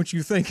 stranger, I don't want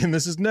you thinking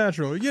this is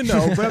natural. You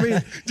know, but I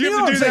mean, do you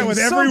have to do that with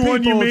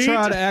everyone you meet?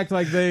 Try to act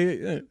like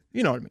they,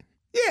 you know what I mean?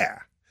 Yeah.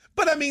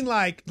 But I mean,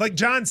 like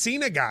John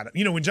Cena got it.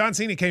 You know, when John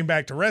Cena came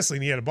back to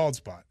wrestling, he had a bald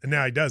spot, and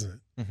now he doesn't.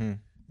 Mm-hmm.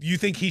 You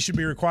think he should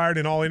be required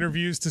in all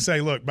interviews to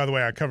say, look, by the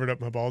way, I covered up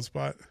my bald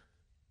spot?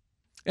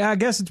 Yeah, I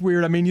guess it's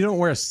weird. I mean, you don't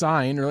wear a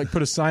sign or like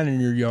put a sign in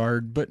your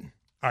yard, but.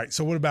 All right,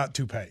 so what about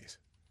toupees?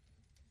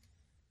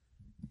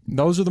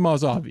 Those are the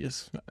most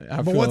obvious.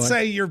 But let's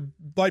say you're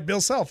like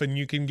Bill Self and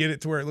you can get it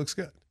to where it looks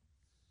good.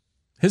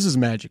 His is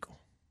magical.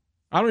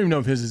 I don't even know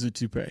if his is a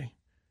toupee.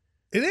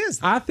 It is.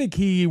 I think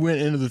he went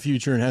into the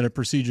future and had a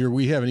procedure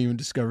we haven't even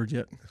discovered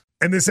yet.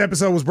 And this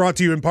episode was brought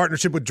to you in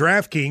partnership with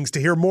DraftKings. To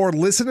hear more,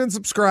 listen and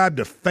subscribe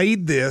to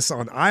Fade This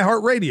on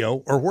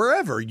iHeartRadio or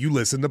wherever you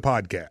listen to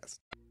podcasts.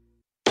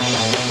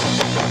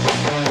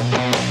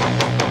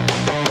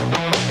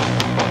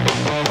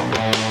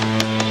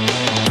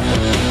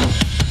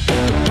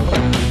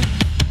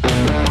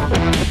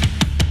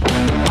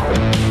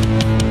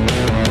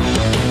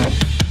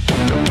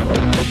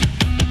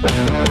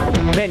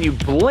 Man, you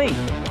blink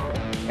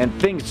and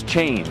things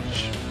change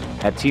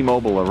at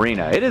T-Mobile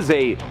Arena. It's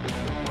a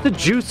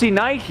juicy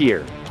night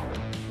here.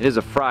 It is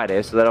a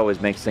Friday, so that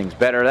always makes things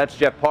better. That's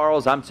Jeff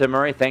Parles. I'm Tim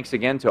Murray. Thanks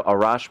again to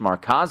Arash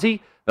Markazi,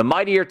 the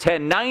mightier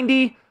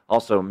 1090,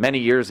 also many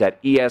years at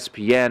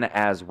ESPN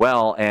as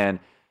well. And,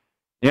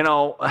 you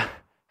know,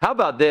 how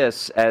about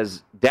this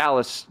as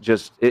Dallas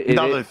just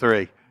another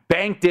three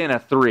banked in a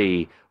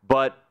three,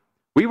 but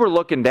we were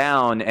looking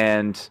down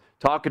and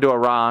talking to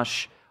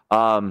Arash.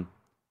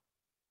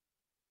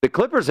 The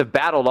Clippers have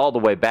battled all the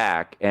way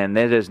back, and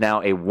it is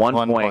now a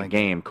one-point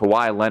game.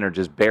 Kawhi Leonard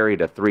just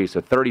buried a three, so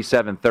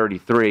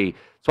 37-33.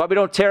 That's why we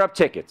don't tear up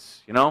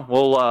tickets. You know,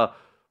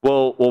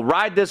 we'll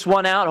ride this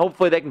one out.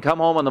 Hopefully, they can come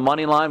home on the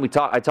money line.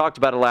 I talked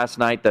about it last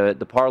night.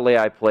 The parlay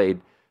I played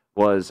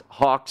was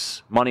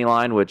Hawks money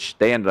line, which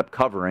they ended up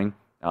covering.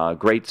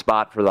 Great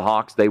spot for the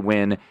Hawks. They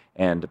win,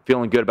 and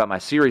feeling good about my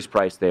series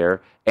price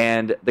there.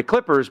 And the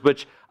Clippers,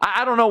 which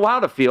I don't know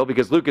how to feel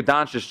because Luka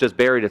Doncic just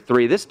buried a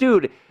three. This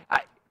dude,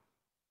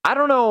 I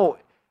don't know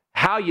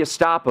how you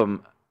stop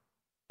him,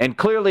 and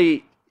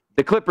clearly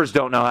the Clippers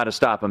don't know how to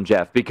stop him,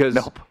 Jeff, because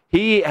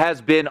he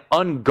has been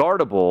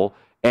unguardable,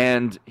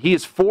 and he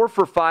is 4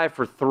 for 5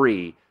 for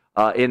 3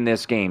 in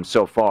this game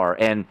so far.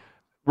 And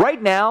right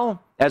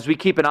now, as we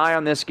keep an eye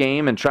on this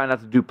game and try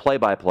not to do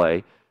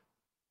play-by-play,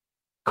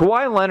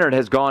 Kawhi Leonard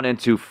has gone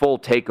into full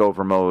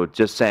takeover mode,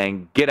 just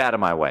saying, get out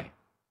of my way.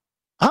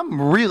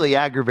 I'm really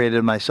aggravated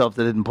at myself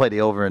that I didn't play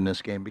the over in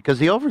this game because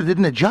the over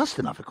didn't adjust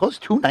enough. It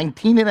closed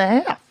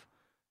 219.5,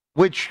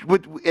 which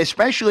would,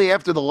 especially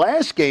after the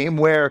last game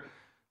where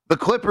the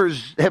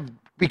Clippers have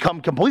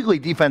become completely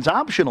defense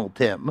optional,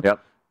 Tim. Yep.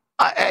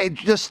 I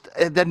just,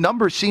 that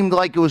number seemed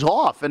like it was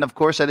off. And of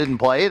course I didn't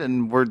play it,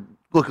 and we're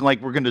looking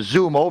like we're going to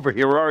zoom over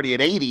here. We're already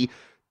at 80,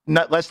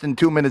 not less than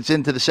 2 minutes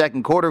into the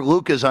second quarter.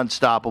 Luka's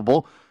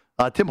unstoppable.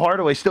 Tim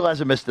Hardaway still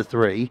hasn't missed a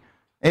three.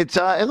 It's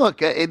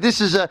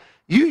this is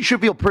you should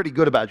feel pretty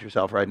good about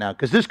yourself right now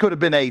because this could have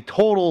been a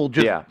total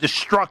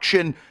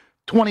destruction,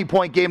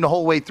 20-point game the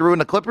whole way through,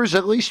 and the Clippers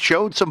at least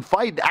showed some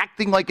fight,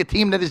 acting like a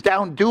team that is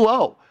down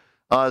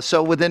 2-0.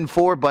 So within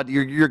 4, but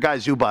your guy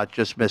Zubac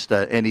just missed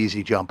an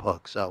easy jump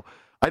hook. So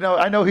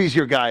I know he's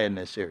your guy in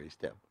this series,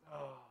 Tim.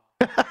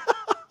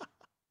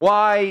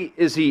 Why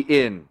is he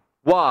in?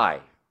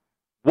 Why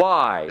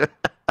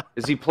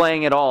is he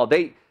playing at all?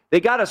 They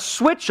got a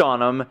switch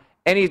on him.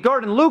 And he's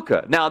guarding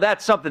Luka. Now,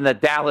 that's something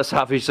that Dallas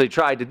obviously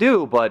tried to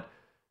do, but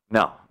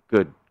no,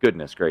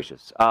 goodness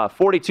gracious.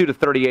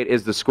 42-38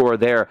 is the score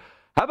there.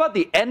 How about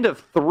the end of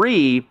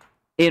 3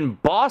 in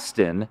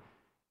Boston,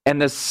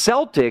 and the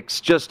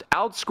Celtics just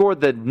outscored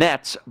the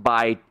Nets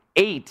by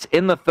 8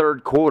 in the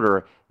third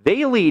quarter.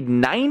 They lead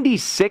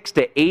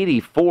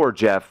 96-84,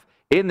 Jeff,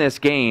 in this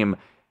game.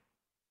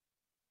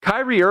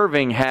 Kyrie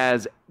Irving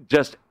has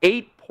just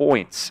 8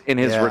 points in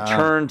his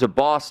return to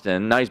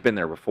Boston. Now, he's been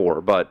there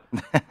before, but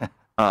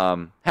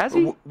has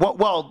he?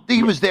 Well,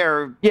 he was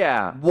there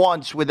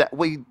once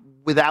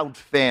without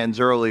fans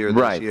earlier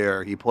this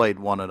year. He played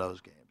one of those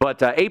games. But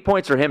 8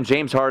 points for him.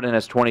 James Harden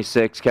has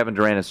 26. Kevin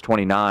Durant has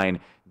 29.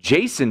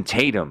 Jason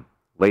Tatum,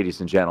 ladies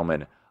and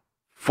gentlemen,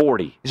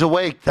 40. He's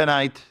awake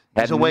tonight.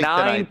 Had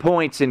 9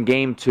 points in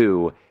Game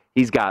 2.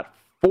 He's got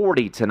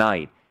 40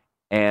 tonight.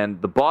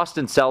 And the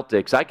Boston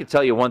Celtics, I could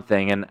tell you one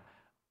thing, and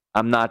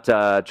I'm not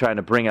trying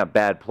to bring up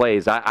bad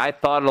plays. I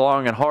thought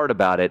long and hard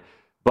about it,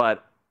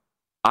 but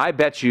I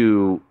bet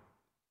you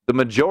the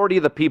majority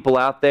of the people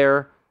out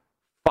there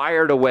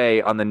fired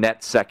away on the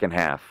Nets second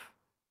half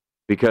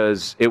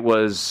because it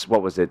was,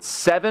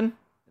 7? And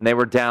they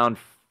were down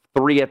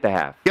 3 at the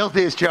half.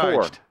 Guilty as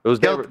charged.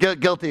 4.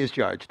 Guilty as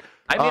charged.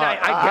 I mean, I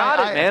got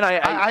it, man.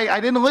 I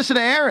didn't listen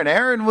to Aaron.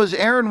 Aaron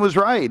was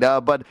right.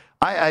 But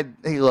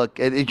hey, look,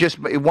 it's just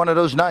one of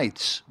those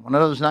nights. One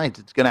of those nights.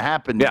 It's going to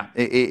happen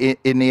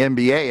in the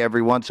NBA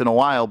every once in a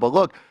while. But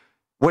look,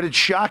 would it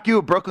shock you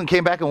if Brooklyn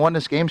came back and won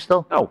this game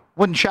still? No.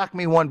 Wouldn't shock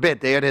me one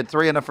bit. They had hit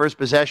 3 in the first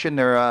possession.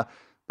 They're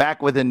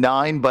back within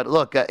 9. But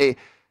look, if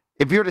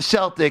you're the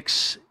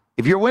Celtics,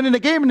 if you're winning a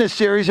game in this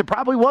series, it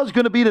probably was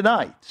going to be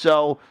tonight.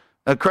 So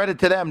credit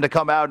to them to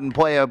come out and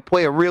play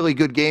a really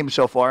good game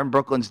so far. And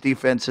Brooklyn's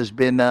defense has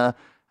been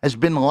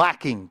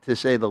lacking, to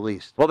say the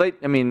least. Well,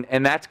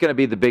 and that's going to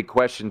be the big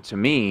question to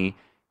me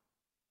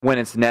when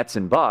it's Nets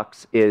and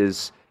Bucks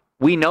is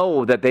we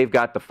know that they've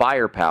got the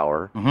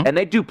firepower, and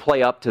they do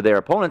play up to their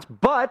opponents.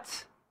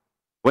 But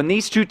when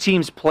these two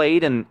teams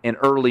played in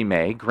early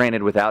May,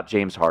 granted without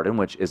James Harden,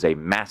 which is a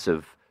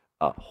massive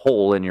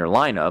hole in your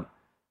lineup,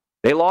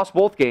 they lost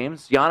both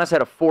games. Giannis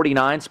had a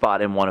 49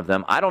 spot in one of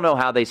them. I don't know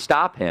how they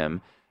stop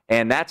him,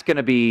 and that's going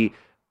to be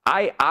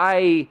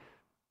I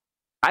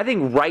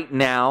think right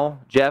now,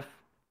 Jeff,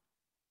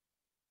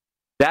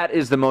 that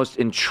is the most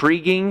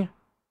intriguing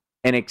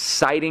and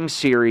exciting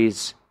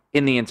series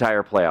in the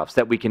entire playoffs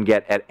that we can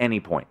get at any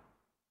point.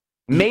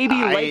 Maybe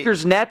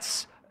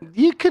Lakers-Nets.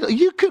 You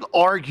could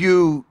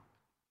argue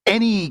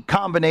any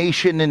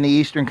combination in the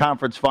Eastern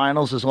Conference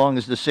Finals as long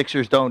as the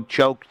Sixers don't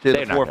choke to the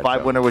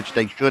 4-5 winner, which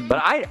they should.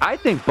 But I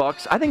think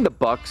the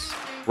Bucks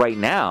right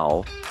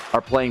now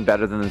are playing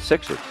better than the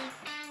Sixers.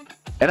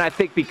 And I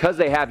think because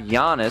they have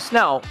Giannis,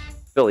 now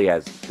Philly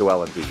has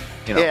Joel Embiid.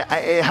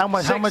 Yeah, how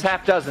much?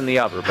 Half dozen the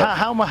other. But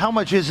how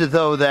much is it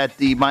though that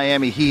the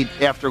Miami Heat,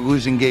 after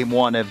losing Game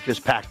 1, have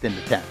just packed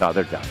into 10? No,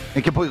 they're done.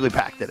 They completely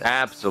packed it in.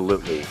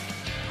 Absolutely,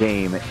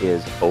 game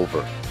is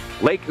over.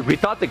 We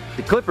thought the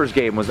Clippers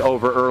game was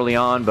over early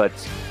on, but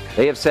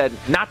they have said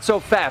not so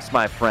fast,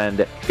 my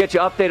friend. Get you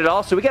updated.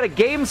 Also, we got a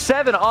Game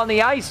 7 on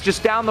the ice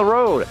just down the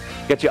road.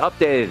 Get you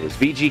updated. Is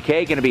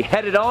VGK going to be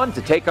headed on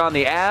to take on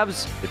the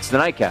Avs? It's the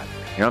Nightcap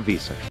here on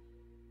VSiN.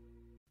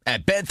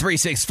 At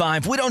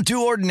Bet365, we don't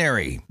do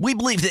ordinary. We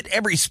believe that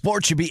every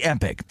sport should be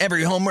epic.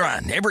 Every home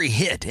run, every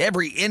hit,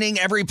 every inning,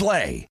 every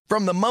play.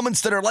 From the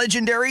moments that are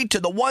legendary to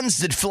the ones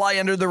that fly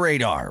under the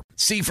radar.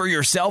 See for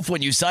yourself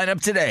when you sign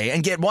up today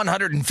and get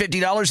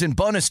 $150 in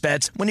bonus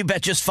bets when you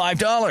bet just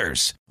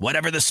 $5.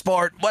 Whatever the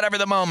sport, whatever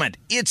the moment,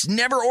 it's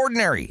never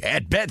ordinary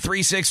at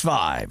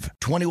Bet365.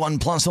 21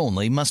 plus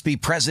only. Must be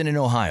present in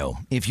Ohio.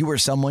 If you or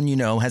someone you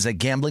know has a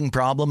gambling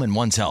problem and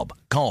wants help,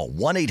 call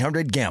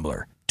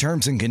 1-800-GAMBLER.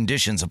 Terms and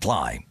conditions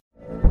apply.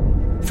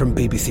 From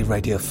BBC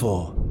Radio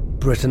 4,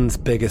 Britain's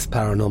biggest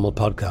paranormal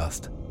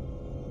podcast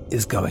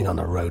is going on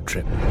a road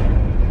trip.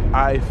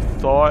 I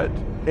thought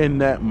in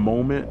that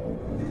moment,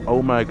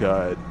 oh my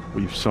God,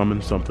 we've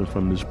summoned something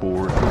from this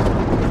board.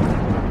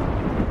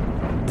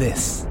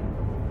 This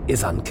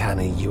is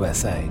Uncanny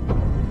USA.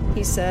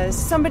 He says,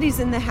 somebody's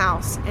in the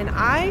house, and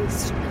I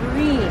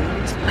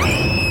screamed.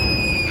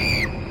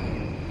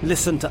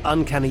 Listen to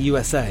Uncanny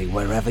USA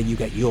wherever you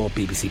get your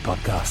BBC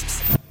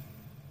podcasts,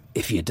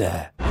 if you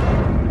dare.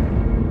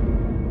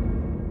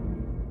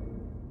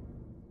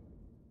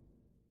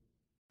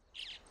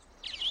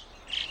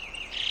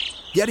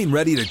 Getting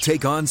ready to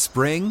take on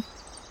spring?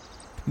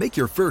 Make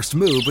your first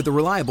move with the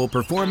reliable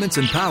performance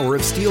and power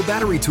of Steel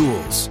battery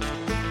tools.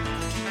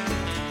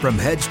 From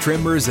hedge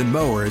trimmers and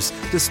mowers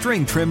to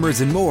string trimmers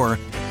and more,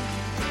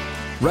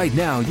 right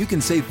now you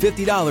can save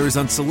 $50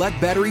 on select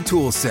battery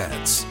tool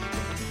sets.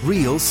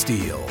 Real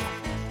Steel.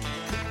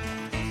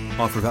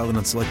 Offer valid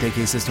on select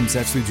AK system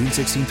sets through June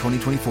 16,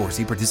 2024.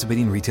 See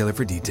participating retailer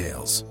for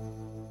details.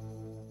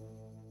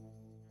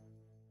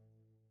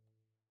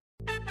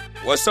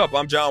 What's up?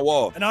 I'm John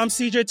Wall. And I'm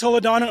CJ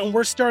Toledano, and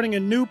we're starting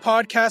a new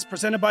podcast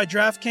presented by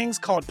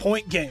DraftKings called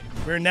Point Game.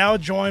 We're now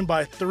joined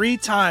by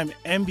 3-time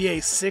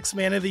NBA Sixth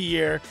Man of the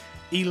Year,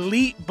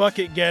 elite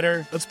bucket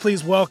getter. Let's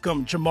please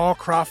welcome Jamal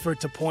Crawford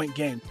to Point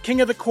Game.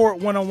 King of the Court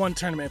one-on-one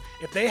tournament.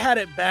 If they had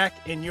it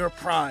back in your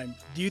prime,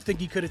 do you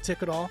think you could have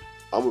took it all?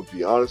 I'm going to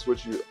be honest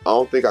with you. I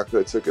don't think I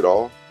could have took it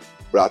all,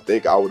 but I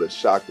think I would have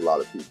shocked a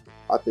lot of people.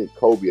 I think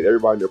Kobe and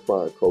everybody in their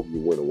prime, Kobe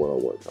would win a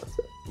one-on-one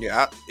contest.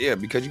 Yeah,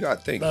 because you got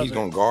to think. He's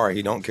going to guard.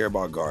 He don't care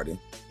about guarding.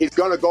 He's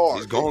going to guard.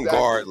 He's going to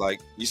guard. Like,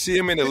 you see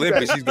him in the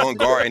Olympics, he's going to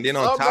guard. And then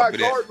on top of that. I'm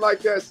not guarding like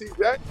that,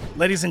 CJ.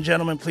 Ladies and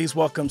gentlemen, please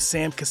welcome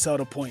Sam Cassell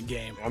to Point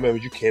Game. I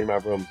remember you came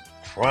out from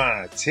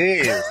crying,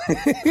 tears.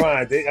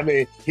 Crying. I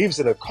mean, he was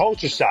in a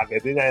culture shock.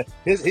 And then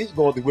he's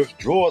going through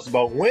withdrawals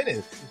about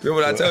winning.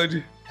 Remember what I told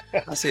you?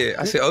 I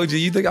said, OG,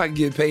 you think I can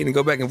get paid and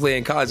go back and play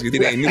in college because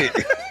it ain't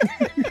it?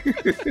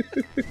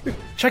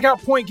 Check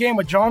out Point Game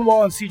with John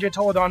Wall and CJ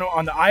Toledano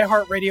on the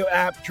iHeartRadio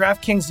app,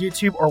 DraftKings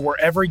YouTube, or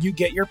wherever you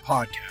get your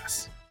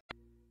podcasts.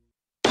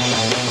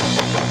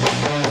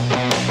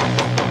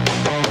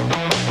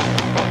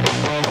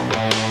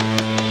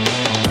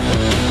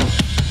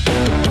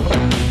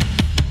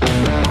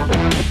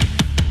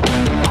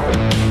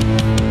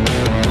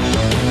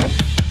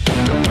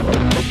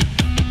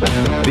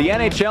 The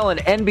NHL and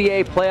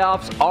NBA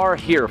playoffs are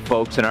here,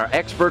 folks, and our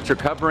experts are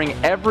covering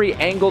every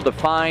angle to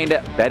find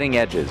betting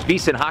edges.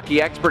 VSiN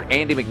hockey expert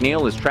Andy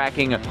McNeil is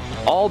tracking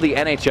all the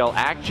NHL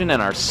action,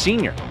 and our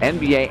senior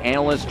NBA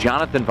analyst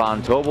Jonathan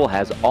Von Tobel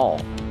has all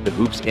the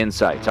hoops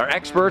insights. Our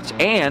experts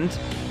and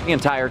the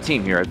entire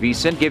team here at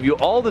VSiN give you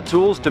all the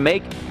tools to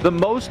make the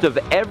most of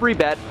every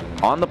bet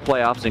on the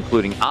playoffs,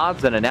 including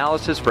odds and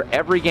analysis for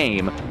every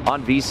game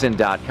on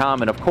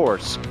VSiN.com, and of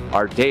course,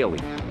 our daily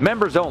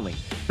members-only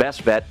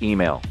Best Bet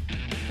email.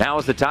 Now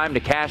is the time to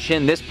cash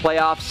in this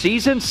playoff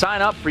season.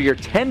 Sign up for your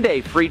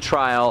 10-day free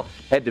trial.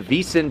 Head to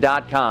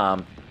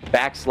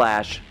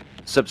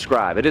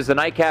VSiN.com/subscribe. It is the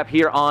Nightcap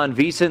here on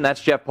VSiN.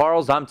 That's Jeff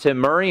Parles. I'm Tim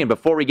Murray. And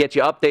before we get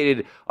you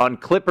updated on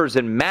Clippers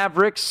and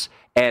Mavericks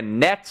and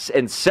Nets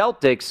and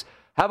Celtics,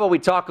 how about we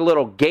talk a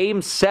little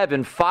Game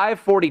 7,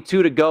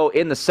 5:42 to go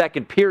in the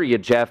second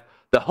period, Jeff.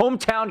 The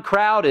hometown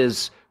crowd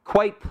is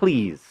quite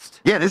pleased.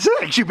 Yeah, this has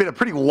actually been a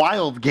pretty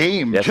wild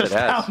game. Yes, just it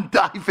has.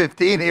 down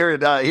I-15 here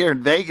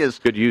in Vegas.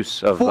 Good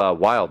use of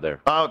wild there.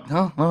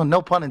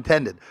 No pun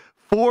intended.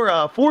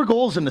 Four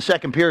goals in the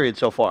second period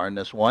so far in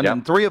this one,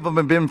 and 3 of them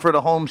have been for the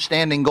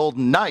home-standing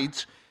Golden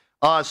Knights.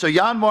 So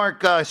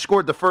Janmark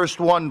scored the first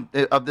one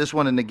of this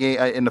one in the game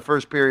in the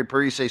first period.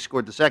 Parise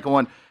scored the second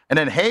one, and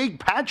then Hague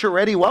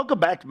Pacioretty. Welcome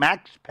back to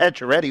Max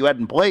Pacioretty, who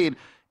hadn't played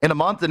in a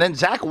month, and then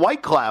Zach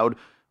Whitecloud.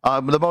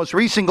 The most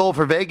recent goal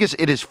for Vegas,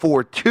 it is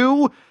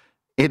 4-2.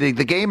 The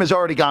game has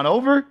already gone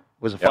over. It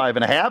was a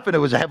 5.5, and it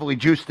was heavily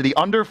juiced to the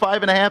under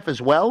 5.5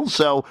 as well.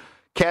 So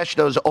cash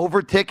those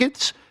over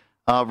tickets.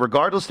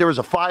 Regardless, there was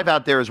a 5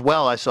 out there as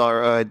well. I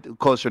saw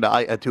closer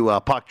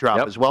to puck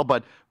drop as well.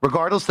 But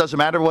regardless, doesn't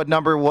matter what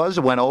number it was.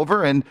 It went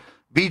over. And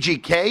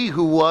VGK,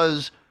 who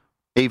was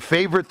a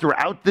favorite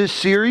throughout this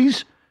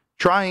series,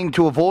 trying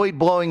to avoid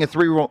blowing a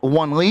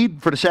 3-1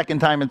 lead for the second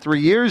time in 3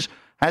 years,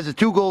 has a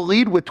 2-goal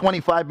lead with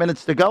 25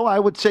 minutes to go. I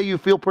would say you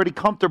feel pretty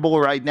comfortable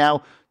right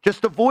now.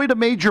 Just avoid a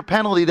major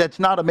penalty that's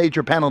not a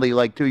major penalty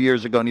like 2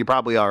 years ago, and you're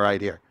probably all right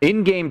here.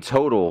 In-game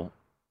total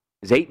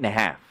is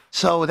 8.5.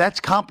 So that's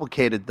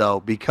complicated,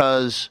 though,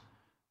 because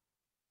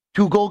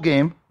 2-goal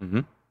game,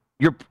 and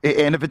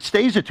if it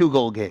stays a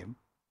 2-goal game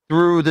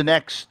through the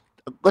next,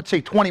 let's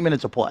say, 20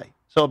 minutes of play,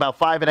 so about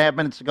 5.5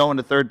 minutes to go in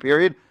the third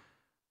period,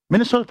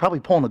 Minnesota's probably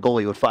pulling a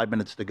goalie with 5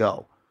 minutes to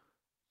go.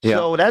 Yeah.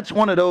 So that's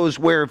one of those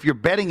where if you're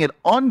betting it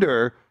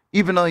under,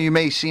 even though you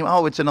may seem,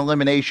 it's an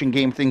elimination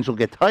game, things will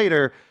get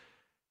tighter,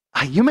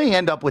 you may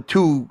end up with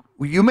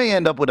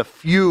a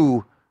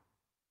few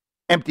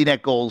empty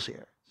net goals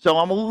here. So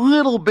I'm a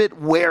little bit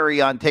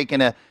wary on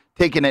taking at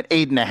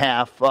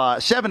 8.5.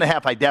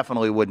 7.5 I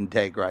definitely wouldn't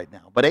take right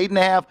now. But 8.5,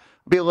 I'd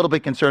be a little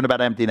bit concerned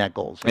about empty net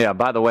goals. Yeah,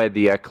 by the way,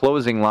 the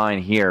closing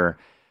line here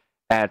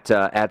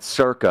at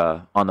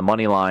Circa on the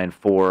money line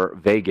for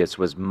Vegas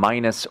was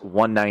minus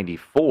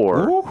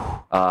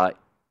 194.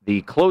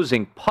 The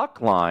closing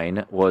puck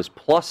line was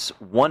plus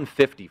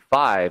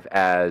 155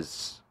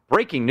 as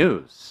breaking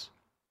news.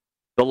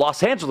 The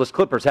Los Angeles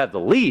Clippers have the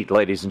lead,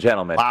 ladies and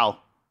gentlemen. Wow.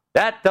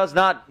 That does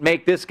not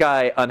make this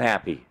guy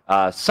unhappy.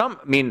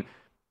 When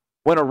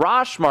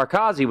Arash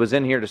Markazi was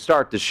in here to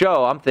start the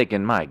show, I'm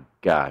thinking, my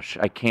gosh,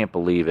 I can't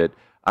believe it.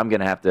 I'm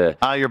going to have to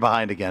you're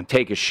behind again.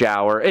 Take a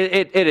shower.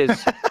 It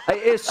is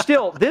it's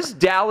still this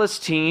Dallas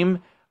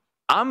team,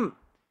 I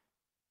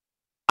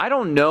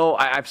don't know.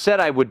 I've said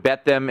I would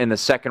bet them in the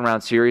second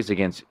round series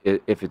against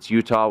if it's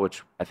Utah,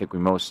 which I think we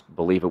most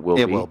believe it will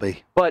be. It will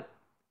be. But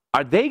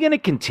are they going to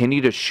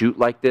continue to shoot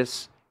like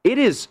this? It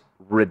is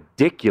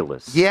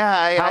ridiculous.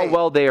 Yeah, how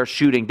well they are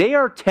shooting. They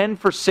are 10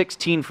 for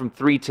 16 from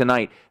 3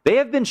 tonight. They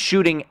have been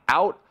shooting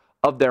out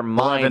of their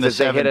minds as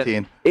they hit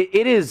it.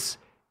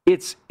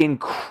 It's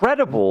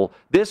incredible,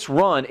 this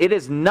run. It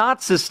is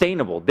not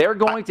sustainable. They're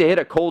going to hit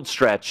a cold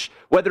stretch,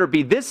 whether it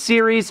be this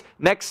series,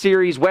 next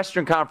series,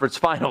 Western Conference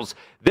Finals.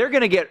 They're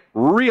going to get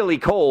really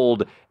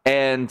cold,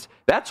 and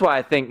that's why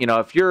I think,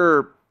 if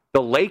you're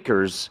the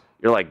Lakers,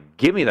 you're like,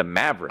 give me the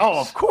Mavericks.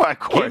 Oh, of course.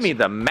 Give me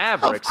the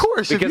Mavericks. Of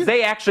course. Because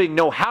they actually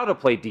know how to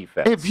play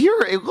defense. If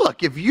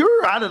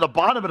you're out of the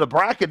bottom of the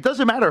bracket, it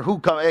doesn't matter who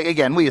comes.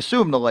 Again, we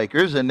assume the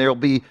Lakers, and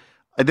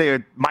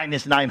they're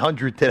minus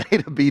 900 today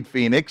to beat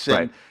Phoenix,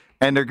 and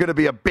they're going to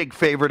be a big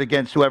favorite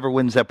against whoever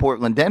wins that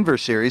Portland-Denver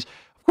series.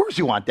 Of course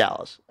you want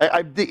Dallas.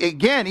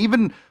 Again,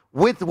 even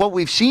with what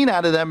we've seen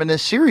out of them in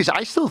this series,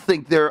 I still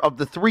think they're, of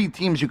the 3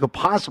 teams you could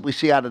possibly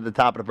see out of the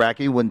top of the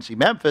bracket, you wouldn't see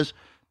Memphis.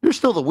 They're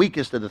still the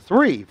weakest of the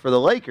 3 for the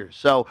Lakers.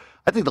 So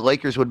I think the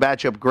Lakers would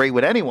match up great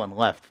with anyone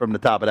left from the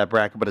top of that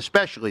bracket, but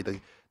especially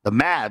the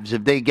Mavs,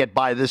 if they get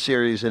by this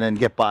series and then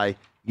get by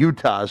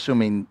Utah,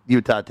 assuming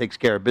Utah takes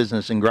care of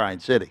business in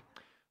Grind City.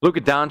 Luka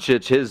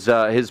Doncic, his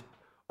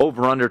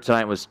over-under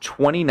tonight was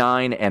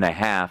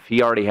 29.5.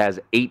 He already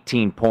has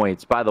 18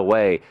 points. By the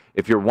way,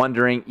 if you're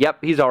wondering, yep,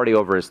 he's already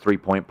over his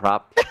 3-point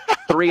prop.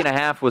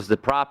 3.5 was the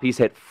prop. He's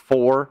hit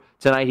 4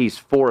 tonight. He's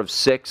 4 of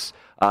 6.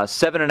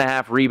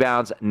 7.5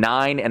 rebounds,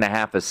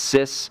 9.5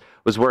 assists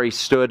was where he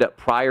stood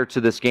prior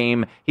to this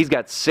game. He's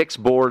got 6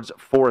 boards,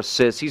 4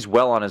 assists. He's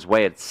well on his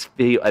way,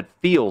 it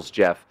feels,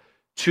 Jeff,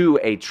 to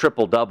a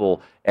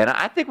triple-double. And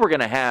I think we're going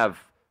to have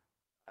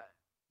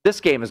 –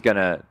 this game is going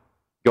to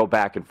go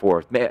back and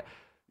forth.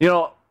 You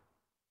know,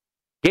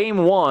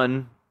 game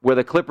 1 where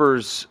the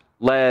Clippers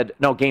led –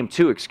 no, game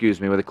 2,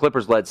 excuse me, where the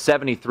Clippers led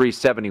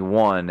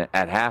 73-71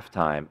 at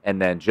halftime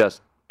and then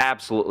just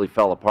absolutely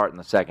fell apart in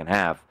the second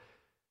half.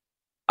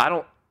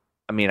 I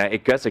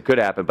guess it could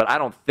happen, but I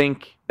don't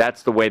think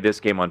that's the way this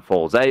game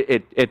unfolds.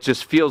 It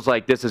just feels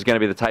like this is going to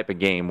be the type of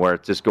game where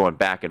it's just going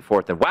back and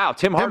forth. And wow,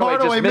 Tim Hardaway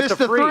just missed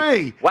a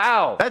free.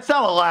 Wow, that's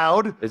not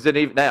allowed. Is it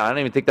even? I don't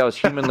even think that was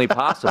humanly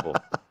possible.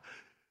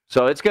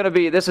 So this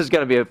is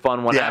going to be a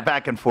fun one. Yeah,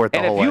 back and forth.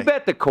 And if you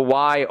bet the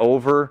Kawhi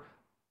over,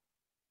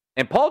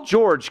 and Paul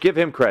George, give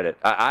him credit.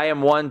 I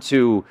am one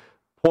to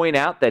point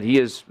out that he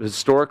is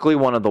historically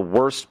one of the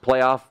worst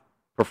playoff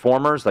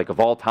performers, of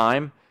all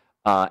time.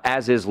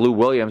 As is Lou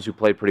Williams, who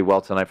played pretty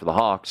well tonight for the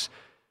Hawks.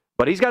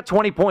 But he's got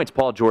 20 points,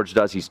 Paul George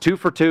does. He's 2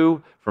 for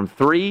 2 from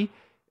 3,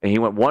 and he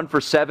went 1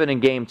 for 7 in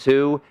game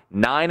 2,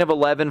 9 of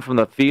 11 from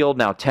the field,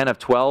 now 10 of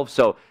 12.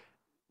 So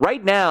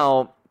right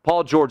now,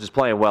 Paul George is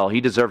playing well.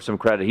 He deserves some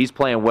credit. He's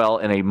playing well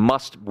in a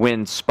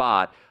must-win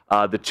spot.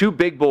 The 2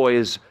 big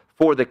boys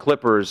for the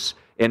Clippers,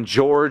 and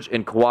George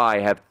and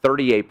Kawhi, have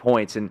 38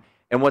 points. And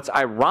what's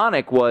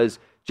ironic was,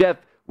 Jeff,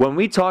 when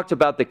we talked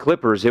about the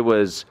Clippers, it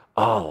was,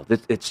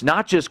 it's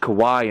not just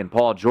Kawhi and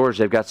Paul George.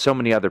 They've got so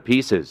many other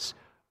pieces.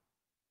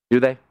 Do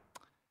they?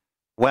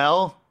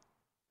 Well,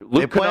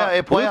 Luke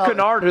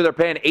Kennard, who they're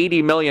paying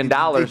 $80 million,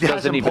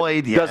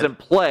 doesn't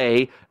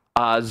play.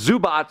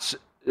 Zubats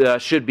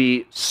should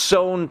be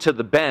sewn to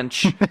the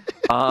bench.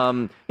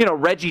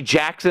 Reggie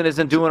Jackson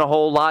isn't doing a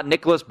whole lot.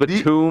 Nicholas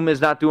Batum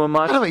is not doing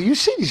much. By the way, you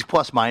see these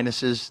plus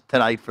minuses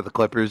tonight for the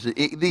Clippers.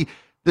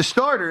 The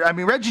starter,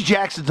 Reggie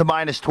Jackson's a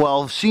minus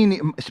 12.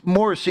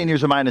 Morris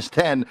Senior's a minus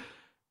 10.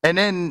 And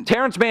then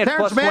Terrence Mann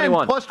plus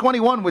 21. Plus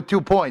 21 with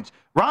 2 points.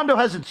 Rondo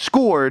hasn't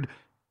scored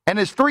and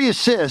has 3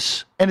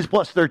 assists and is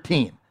plus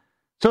 13.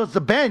 So it's the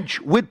bench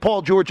with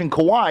Paul George and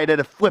Kawhi that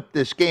have flipped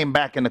this game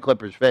back in the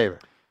Clippers' favor.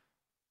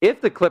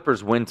 If the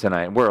Clippers win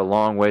tonight, and we're a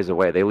long ways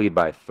away, they lead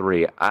by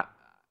 3.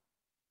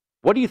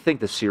 What do you think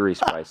the series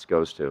price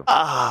goes to?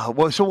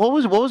 So what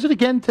was it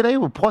again today?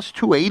 We're plus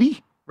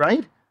 280,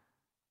 right? I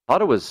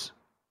thought it was.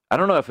 I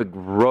don't know if it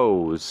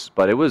rose,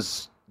 but it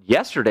was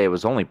yesterday. It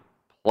was only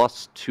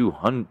plus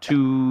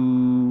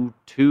 200.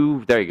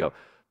 There you go.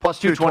 Plus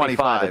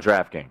 225 at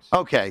DraftKings.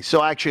 Okay,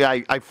 so actually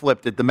I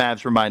flipped it. The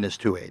Mavs were minus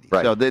 280.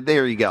 Right. So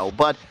there you go.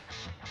 But,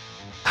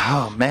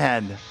 oh,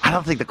 man, I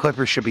don't think the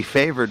Clippers should be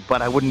favored,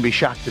 but I wouldn't be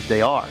shocked if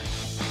they are.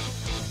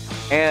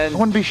 And I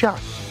wouldn't be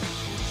shocked.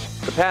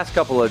 The past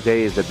couple of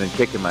days I've been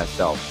kicking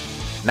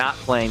myself not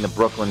playing the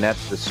Brooklyn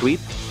Nets to sweep.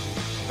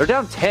 They're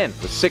down 10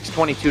 with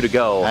 6:22 to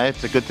go.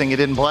 It's a good thing you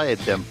didn't play it,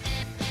 Tim.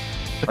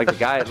 Like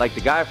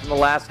the guy from The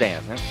Last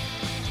Dance. Huh?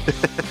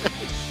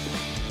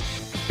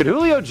 Could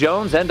Julio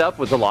Jones end up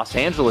with the Los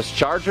Angeles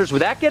Chargers?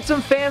 Would that get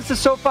some fans to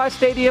SoFi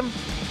Stadium?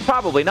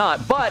 Probably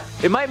not, but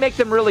it might make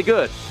them really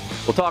good.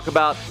 We'll talk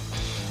about,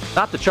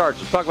 not the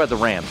Chargers, we'll talk about the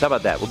Rams. How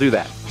about that? We'll do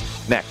that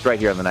next, right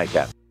here on the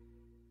Nightcap.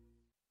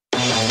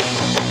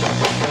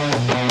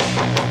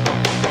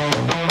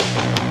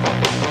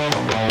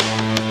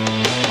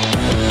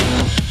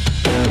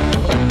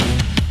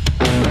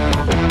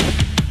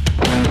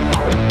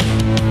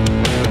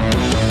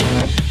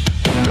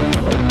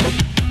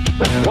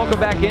 Welcome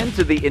back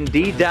into the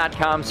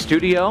Indeed.com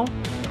studio.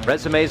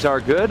 Resumes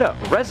are good.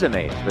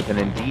 Resumes with an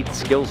Indeed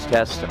skills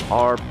test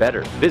are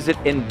better. Visit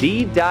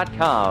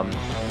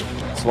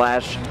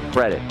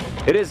Indeed.com/credit.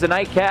 It is the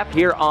Nightcap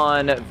here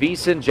on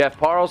VSiN. Jeff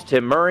Parles,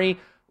 Tim Murray.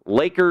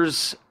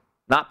 Lakers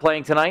not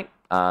playing tonight.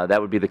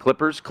 That would be the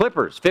Clippers.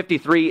 Clippers,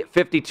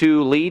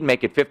 53-52 lead.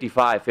 Make it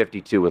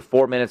 55-52 with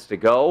 4 minutes to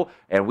go.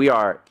 And we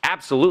are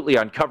absolutely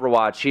on cover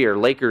watch here.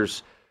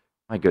 Lakers...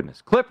 My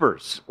goodness.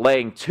 Clippers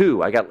laying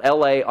 2. I got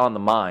L.A. on the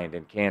mind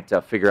and can't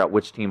figure out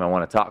which team I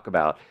want to talk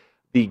about.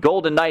 The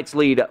Golden Knights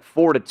lead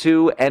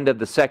 4-2, end of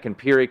the second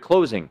period,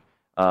 closing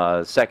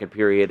second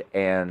period,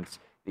 and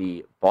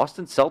the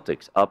Boston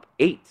Celtics up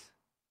 8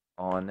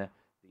 on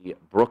the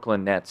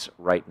Brooklyn Nets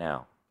right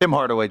now. Tim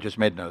Hardaway just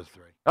made those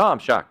 3. Oh, I'm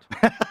shocked.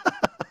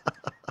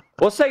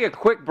 Let's take a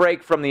quick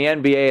break from the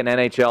NBA and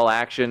NHL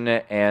action,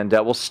 and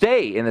we'll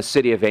stay in the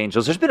City of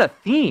Angels. There's been a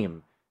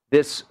theme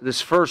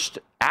this first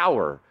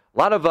hour.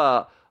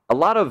 A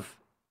lot of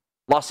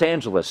Los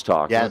Angeles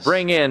talk. Yes. We'll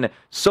bring in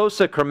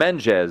Sosa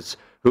Kremenges,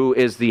 who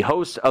is the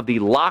host of the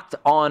Locked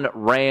on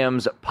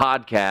Rams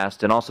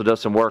podcast and also does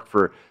some work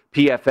for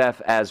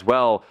PFF as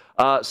well.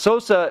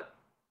 Sosa,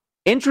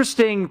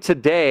 interesting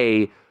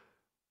today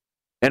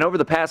and over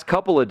the past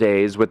couple of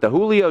days with the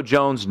Julio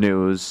Jones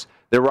news,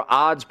 there were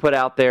odds put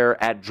out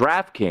there at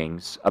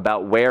DraftKings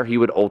about where he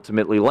would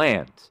ultimately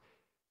land.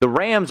 The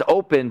Rams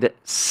opened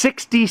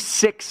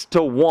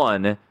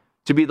 66-1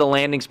 to be the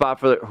landing spot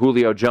for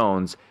Julio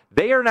Jones.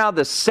 They are now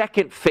the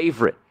second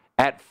favorite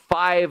at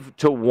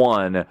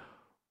 5-1.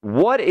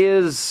 What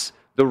is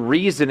the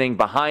reasoning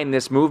behind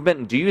this movement?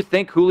 And do you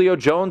think Julio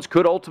Jones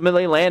could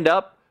ultimately land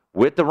up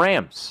with the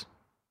Rams?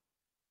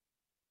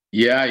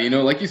 Yeah,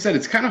 like you said,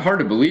 it's kind of hard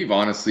to believe,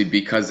 honestly,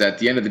 because at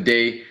the end of the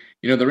day,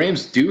 the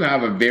Rams do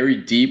have a very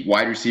deep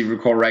wide receiver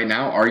core right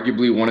now,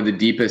 arguably one of the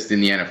deepest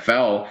in the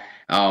NFL.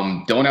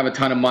 Don't have a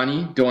ton of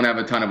money, don't have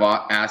a ton of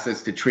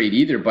assets to trade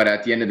either, but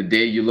at the end of the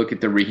day, you look at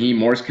the Raheem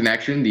Morris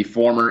connection, the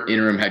former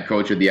interim head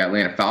coach of the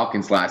Atlanta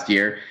Falcons last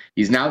year.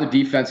 He's now the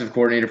defensive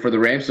coordinator for the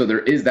Rams, so there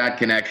is that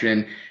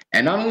connection.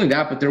 And not only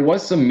that, but there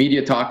was some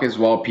media talk as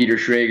well. Peter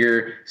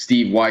Schrager,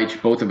 Steve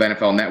Wyche, both of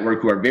NFL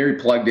Network, who are very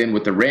plugged in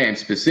with the Rams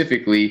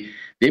specifically,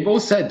 they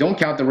both said, don't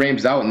count the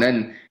Rams out. And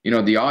then,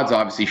 the odds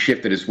obviously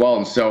shifted as well.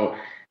 And so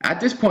at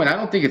this point, I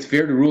don't think it's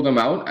fair to rule them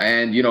out.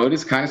 And, it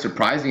is kind of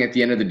surprising at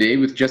the end of the day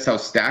with just how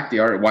stacked they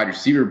are at wide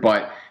receiver.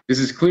 But this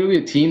is clearly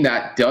a team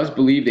that does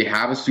believe they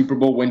have a Super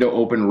Bowl window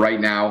open right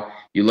now.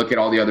 You look at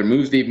all the other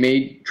moves they've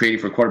made, trading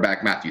for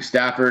quarterback Matthew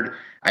Stafford.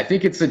 I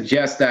think it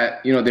suggests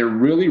that, they're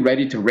really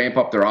ready to ramp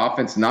up their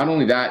offense. Not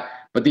only that,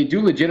 but they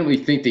do legitimately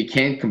think they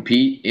can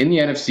compete in the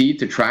NFC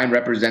to try and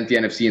represent the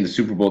NFC in the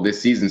Super Bowl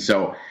this season.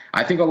 So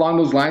I think along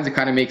those lines, it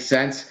kind of makes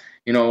sense.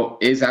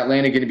 Is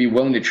Atlanta going to be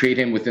willing to trade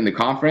him within the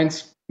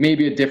conference?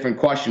 Maybe a different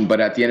question,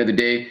 but at the end of the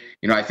day,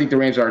 I think the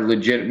Rams are a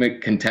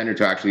legitimate contender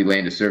to actually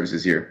land his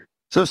services here.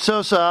 So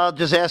I'll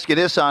just ask you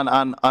this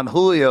on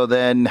Julio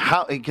then,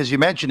 how, because you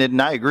mentioned it, and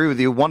I agree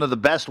with you, one of the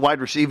best wide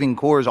receiving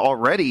cores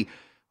already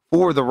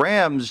for the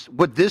Rams.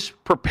 Would this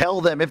propel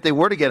them, if they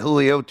were to get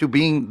Julio, to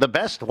being the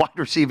best wide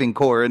receiving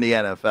core in the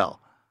NFL?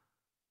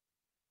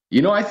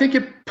 I think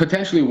it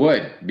potentially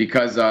would,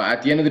 because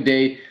at the end of the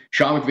day,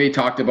 Sean McVay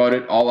talked about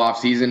it all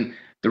offseason.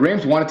 The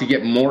Rams wanted to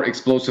get more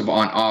explosive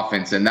on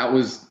offense, and that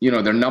was,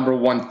 their number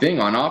one thing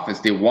on offense.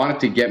 They wanted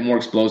to get more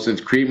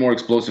explosives, create more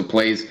explosive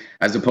plays,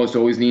 as opposed to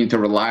always needing to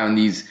rely on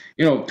these,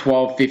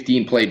 12,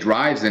 15 play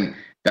drives. And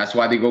that's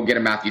why they go get a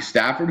Matthew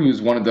Stafford,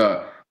 who's one of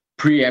the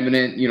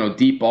preeminent,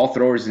 deep ball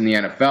throwers in the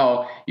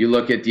NFL. You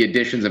look at the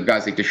additions of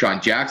guys like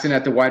Deshaun Jackson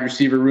at the wide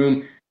receiver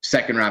room,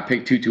 second-round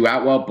pick Tutu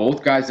Atwell,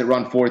 both guys that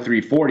run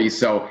 4.3 40.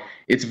 So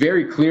it's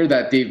very clear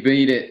that they've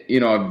made it,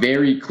 a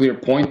very clear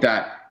point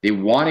that they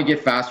want to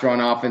get faster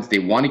on offense. They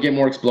want to get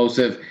more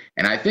explosive.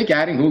 And I think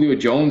adding Julio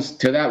Jones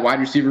to that wide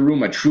receiver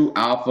room, a true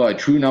alpha, a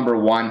true number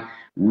one,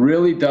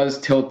 really does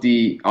tilt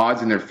the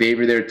odds in their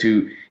favor there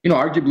to,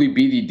 arguably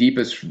be the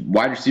deepest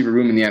wide receiver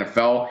room in the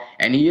NFL.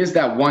 And he is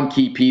that one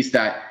key piece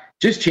that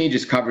just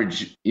changes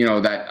coverage,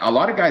 that a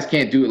lot of guys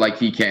can't do it like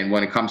he can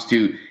when it comes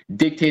to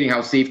dictating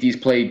how safeties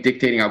play,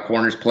 dictating how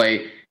corners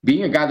play,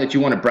 being a guy that you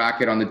want to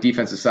bracket on the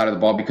defensive side of the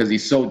ball because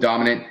he's so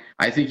dominant.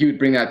 I think he would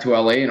bring that to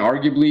LA, and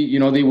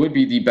arguably, they would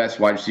be the best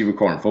wide receiver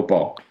core in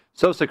football.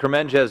 Sosa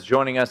Kremenjas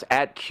joining us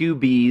at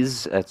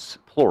QB's, that's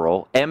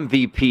plural,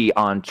 MVP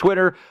on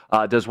Twitter,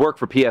 does work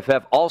for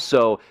PFF,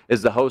 also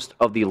is the host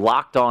of the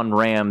Locked On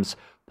Rams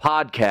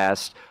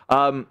podcast.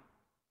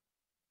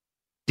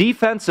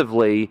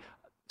 Defensively,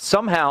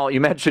 somehow,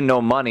 you mentioned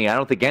no money. I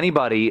don't think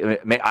anybody,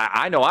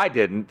 I know I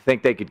didn't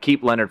think they could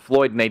keep Leonard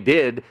Floyd, and they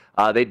did.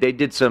 They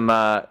did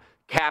some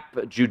cap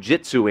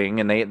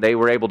jujitsuing, and they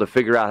were able to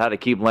figure out how to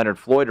keep Leonard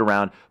Floyd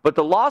around. But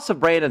the loss of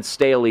Brandon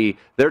Staley,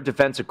 their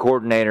defensive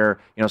coordinator,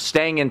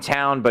 staying in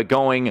town but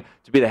going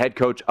to be the head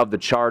coach of the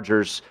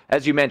Chargers.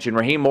 As you mentioned,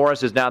 Raheem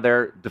Morris is now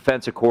their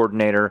defensive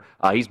coordinator.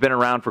 He's been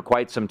around for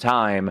quite some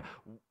time.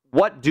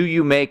 What do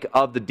you make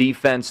of the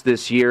defense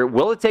this year?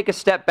 Will it take a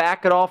step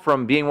back at all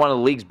from being one of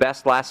the league's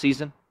best last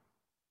season?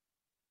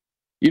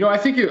 I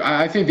think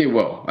they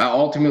will.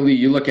 Ultimately,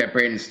 you look at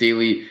Brandon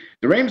Staley,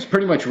 the Rams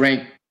pretty much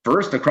ranked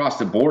first across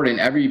the board in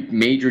every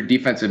major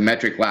defensive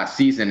metric last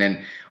season. And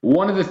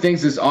one of the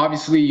things is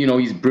obviously,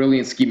 he's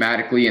brilliant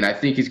schematically, and I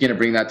think he's going to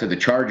bring that to the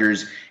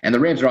Chargers. And the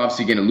Rams are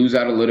obviously going to lose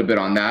out a little bit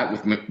on that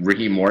with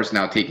Raheem Morris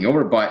now taking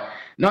over. But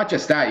not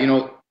just that,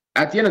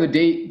 at the end of the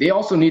day, they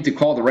also need to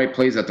call the right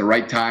plays at the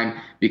right time,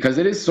 because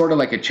it is sort of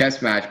like a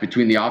chess match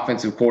between the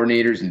offensive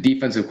coordinators and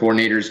defensive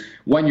coordinators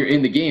when you're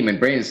in the game. And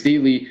Brandon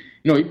Staley,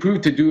 he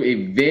proved to do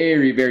a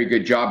very, very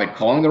good job at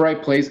calling the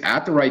right plays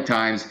at the right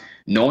times,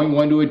 knowing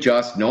when to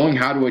adjust, knowing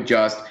how to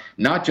adjust,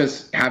 not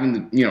just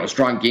having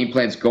strong game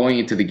plans going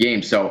into the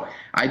game. So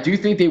I do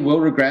think they will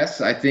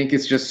regress. I think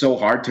it's just so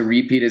hard to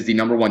repeat as the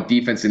number one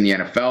defense in the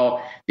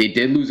NFL. They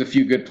did lose a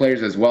few good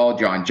players as well.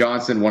 John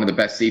Johnson, one of the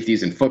best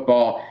safeties in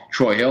football.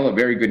 Troy Hill, a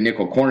very good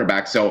nickel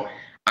cornerback. So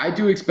I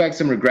do expect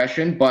some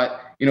regression,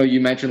 but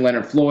you mentioned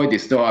Leonard Floyd. They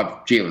still have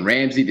Jalen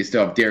Ramsey. They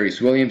still have Darius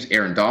Williams,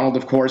 Aaron Donald,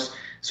 of course.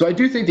 So I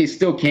do think they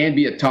still can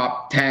be a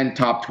top 10,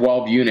 top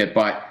 12 unit,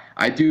 but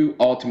I do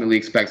ultimately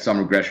expect some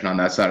regression on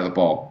that side of the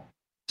ball.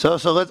 So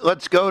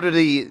let's go to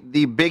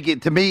the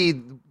big, to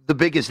me, the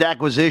biggest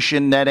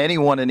acquisition that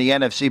anyone in the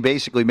NFC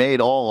basically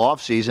made all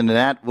offseason, and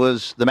that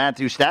was the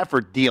Matthew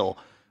Stafford deal.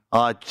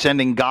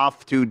 sending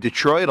Goff to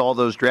Detroit, all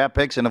those draft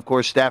picks, and, of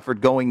course,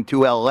 Stafford going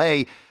to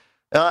L.A.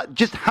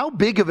 Just how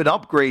big of an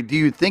upgrade do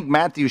you think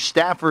Matthew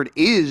Stafford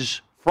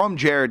is from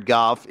Jared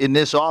Goff in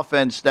this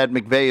offense that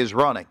McVay is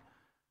running?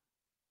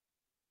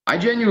 I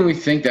genuinely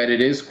think that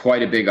it is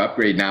quite a big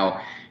upgrade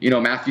now.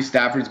 Matthew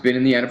Stafford's been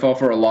in the NFL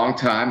for a long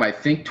time, I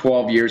think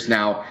 12 years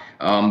now.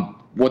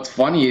 What's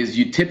funny is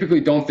you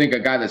typically don't think a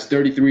guy that's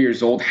 33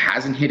 years old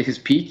hasn't hit his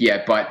peak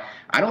yet, but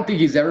I don't think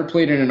he's ever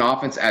played in an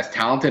offense as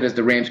talented as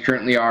the Rams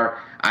currently are.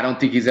 I don't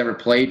think he's ever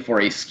played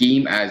for a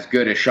scheme as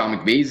good as Sean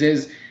McVay's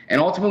is. And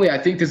ultimately, I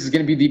think this is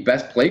going to be the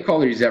best play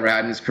caller he's ever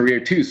had in his career,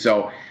 too.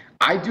 So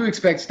I do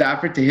expect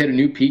Stafford to hit a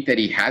new peak that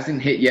he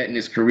hasn't hit yet in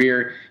his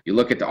career. You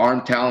look at the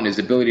arm talent, his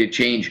ability to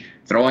change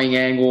throwing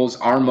angles,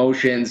 arm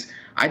motions.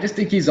 I just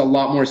think he's a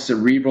lot more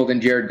cerebral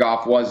than Jared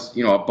Goff was,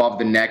 above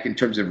the neck in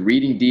terms of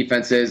reading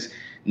defenses,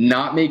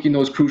 not making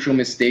those crucial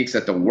mistakes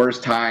at the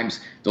worst times,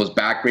 those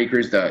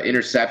backbreakers, the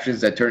interceptions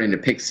that turn into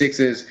pick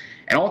sixes.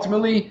 And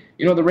ultimately,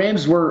 the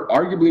Rams were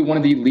arguably one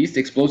of the least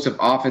explosive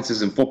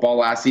offenses in football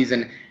last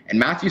season. And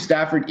Matthew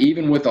Stafford,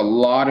 even with a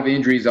lot of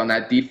injuries on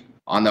the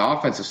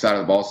offensive side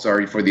of the ball,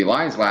 for the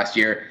Lions last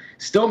year,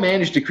 still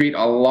managed to create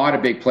a lot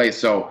of big plays.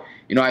 So,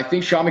 I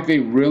think Sean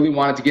McVay really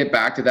wanted to get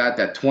back to that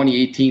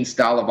 2018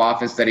 style of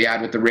offense that he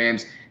had with the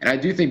Rams. And I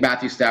do think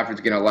Matthew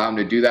Stafford's going to allow him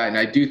to do that. And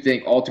I do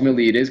think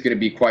ultimately it is going to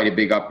be quite a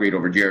big upgrade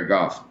over Jared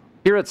Goff.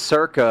 Here at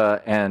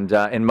Circa and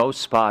in most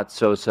spots,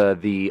 Sosa,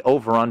 the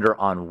over-under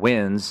on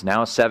wins,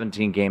 now a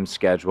 17-game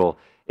schedule,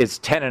 is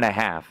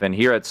 10.5. And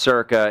here at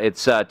Circa,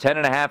 it's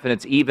 10.5, and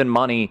it's even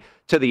money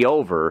to the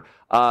over.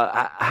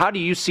 How do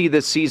you see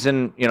this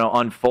season,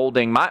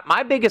 unfolding?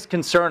 My biggest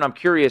concern, I'm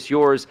curious,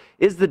 yours,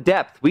 is the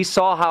depth. We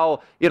saw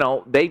how,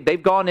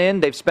 they've gone in,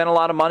 they've spent a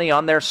lot of money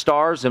on their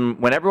stars, and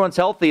when everyone's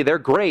healthy, they're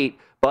great.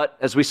 But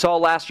as we saw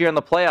last year in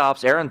the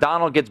playoffs, Aaron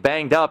Donald gets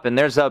banged up, and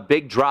there's a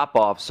big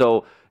drop-off.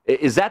 So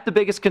is that the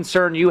biggest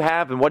concern you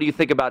have, and what do you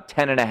think about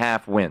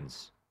 10.5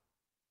 wins?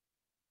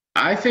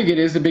 I think it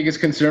is the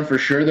biggest concern for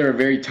sure. They're a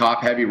very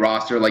top-heavy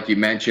roster, like you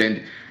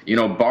mentioned.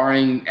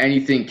 Barring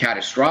anything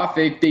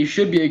catastrophic, they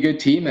should be a good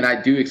team, and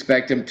I do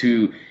expect them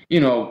to,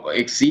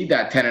 exceed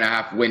that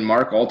 10.5 win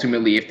mark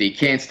ultimately if they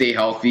can stay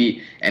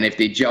healthy and if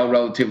they gel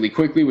relatively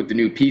quickly with the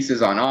new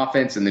pieces on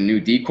offense and the new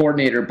D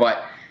coordinator.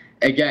 But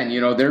again,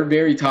 they're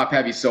very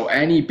top-heavy, so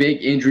any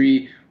big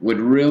injury would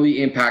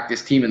really impact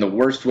this team in the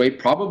worst way,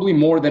 probably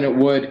more than it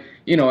would,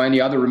 any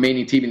other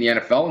remaining team in the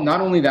NFL.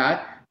 Not only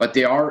that, but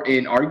they are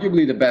in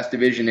arguably the best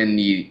division in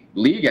the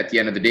league at the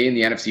end of the day in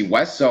the NFC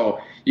West.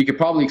 So you could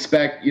probably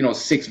expect,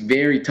 6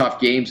 very tough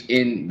games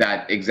in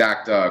that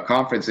exact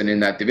conference and in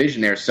that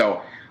division there.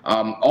 So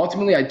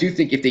ultimately, I do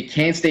think if they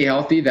can stay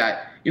healthy,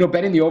 that,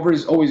 betting the over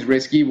is always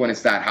risky when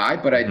it's that high,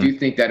 but I do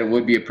think that it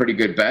would be a pretty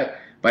good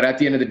bet. But at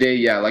the end of the day,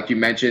 yeah, like you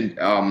mentioned,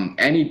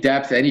 any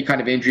depth, any kind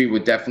of injury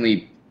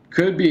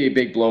could be a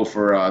big blow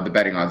for the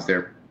betting odds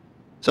there.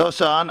 So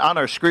on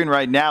our screen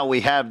right now,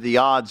 we have the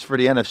odds for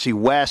the NFC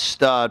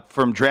West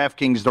from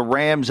DraftKings. The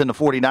Rams and the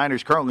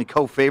 49ers currently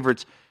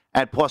co-favorites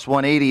at plus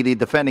 180. The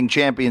defending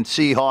champion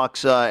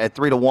Seahawks at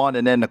 3-1,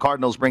 and then the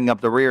Cardinals bringing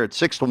up the rear at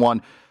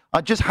 6-1.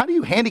 Just how do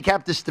you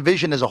handicap this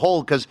division as a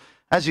whole? Because,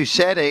 as you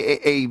said,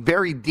 a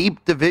very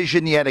deep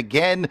division yet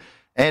again.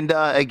 And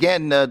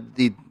again,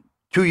 the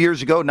 2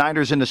 years ago,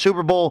 Niners in the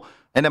Super Bowl,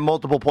 and then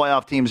multiple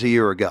playoff teams a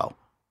year ago.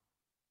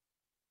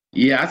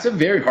 Yeah, it's a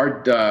very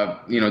hard,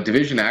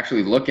 division to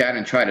actually look at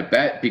and try to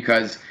bet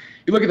because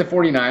you look at the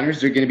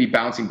 49ers, they're going to be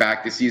bouncing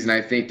back this season.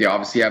 I think they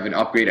obviously have an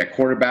upgrade at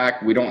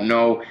quarterback. We don't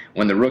know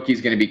when the rookie's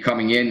going to be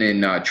coming in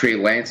and Trey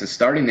Lance is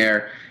starting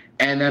there.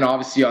 And then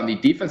obviously on the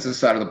defensive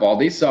side of the ball,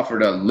 they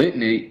suffered a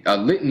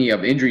litany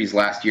of injuries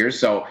last year.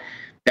 So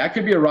that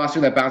could be a roster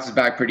that bounces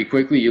back pretty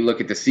quickly. You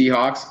look at the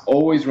Seahawks,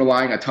 always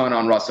relying a ton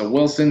on Russell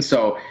Wilson.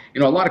 So, a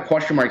lot of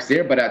question marks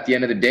there. But at the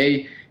end of the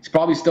day, he's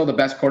probably still the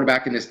best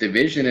quarterback in this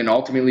division. And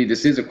ultimately,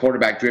 this is a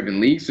quarterback-driven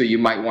league, so you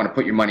might want to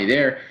put your money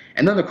there.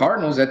 And then the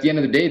Cardinals, at the end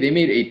of the day, they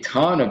made a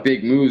ton of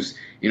big moves,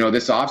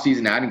 this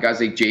offseason, adding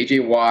guys like J.J.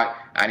 Watt,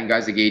 adding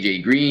guys like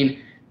A.J.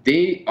 Green.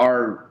 They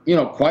are,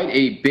 quite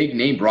a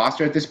big-name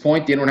roster at this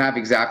point. They don't have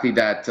exactly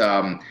that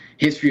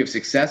history of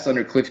success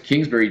under Cliff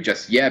Kingsbury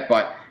just yet,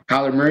 but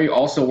Kyler Murray,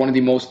 also one of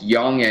the most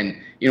young and,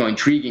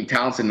 intriguing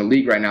talents in the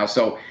league right now.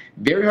 So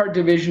very hard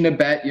division to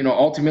bet.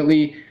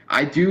 Ultimately,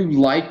 I do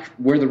like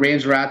where the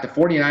Rams are at. The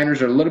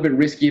 49ers are a little bit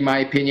risky in my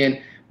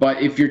opinion.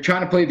 But if you're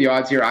trying to play the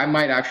odds here, I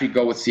might actually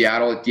go with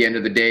Seattle at the end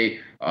of the day.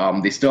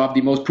 They still have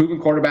the most proven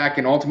quarterback.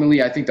 And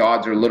ultimately, I think the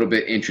odds are a little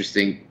bit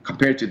interesting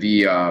compared to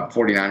the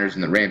 49ers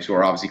and the Rams, who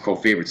are obviously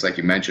co-favorites, like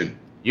you mentioned.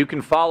 You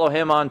can follow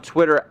him on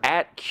Twitter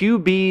at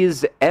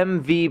QB's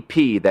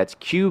MVP. That's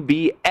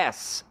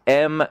QBS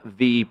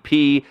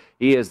MVP.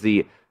 He is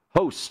the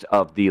host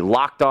of the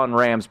Locked On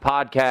Rams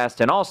podcast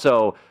and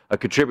also a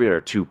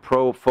contributor to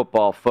Pro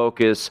Football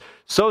Focus.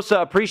 Sosa,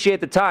 appreciate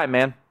the time,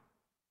 man.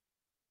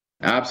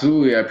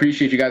 Absolutely. I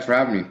appreciate you guys for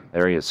having me.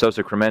 There he is.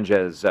 Sosa Kremenja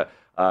has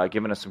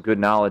given us some good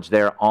knowledge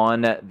there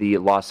on the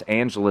Los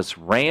Angeles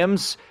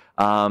Rams.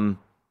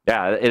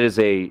 It is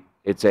a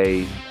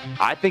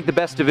I think, the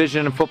best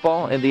division in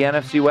football in the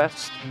NFC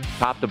West,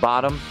 top to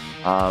bottom.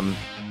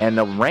 And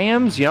the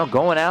Rams,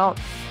 going out,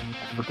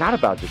 I forgot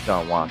about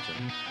Deshaun Watson.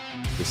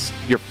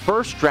 Your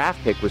first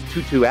draft pick was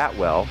Tutu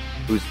Atwell,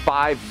 who's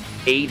 5'8",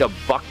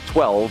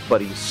 $112,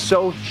 but he's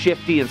so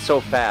shifty and so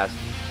fast.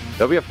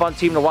 They'll be a fun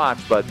team to watch,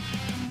 but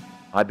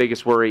my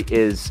biggest worry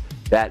is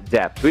that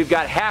depth. We've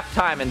got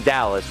halftime in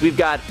Dallas. We've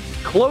got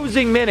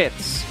closing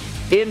minutes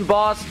in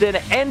Boston,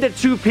 end of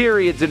 2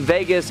 periods in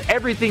Vegas.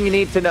 Everything you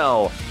need to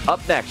know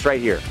up next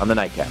right here on the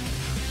Nightcap.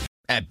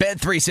 At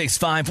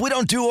Bet365, we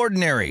don't do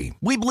ordinary.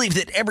 We believe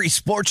that every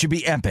sport should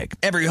be epic.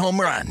 Every home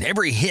run,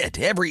 every hit,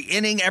 every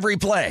inning, every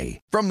play.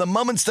 From the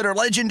moments that are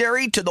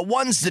legendary to the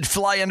ones that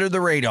fly under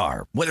the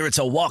radar. Whether it's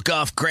a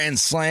walk-off grand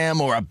slam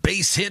or a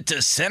base hit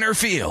to center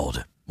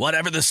field.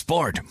 Whatever the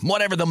sport,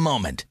 whatever the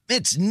moment.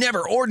 It's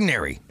never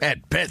ordinary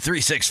at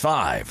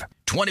Bet365.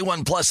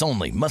 21 plus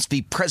only. Must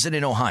be present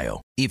in Ohio.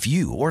 If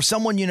you or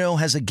someone you know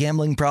has a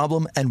gambling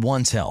problem and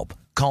wants help,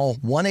 call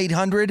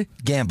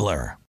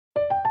 1-800-GAMBLER.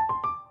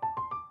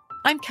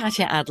 I'm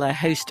Katya Adler,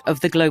 host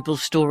of The Global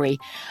Story.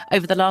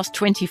 Over the last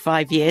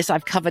 25 years,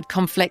 I've covered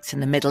conflicts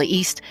in the Middle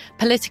East,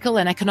 political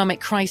and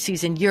economic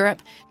crises in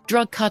Europe,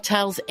 drug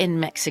cartels in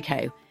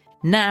Mexico.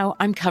 Now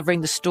I'm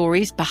covering the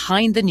stories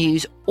behind the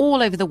news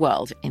all over the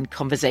world in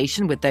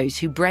conversation with those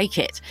who break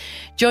it.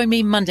 Join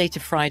me Monday to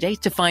Friday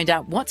to find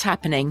out what's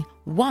happening,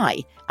 why,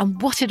 and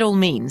what it all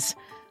means.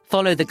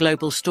 Follow The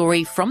Global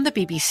Story from the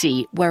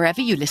BBC wherever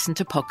you listen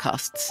to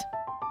podcasts.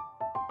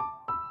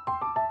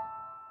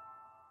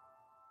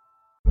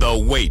 The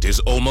wait is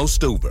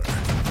almost over.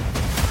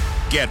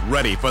 Get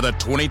ready for the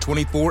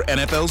 2024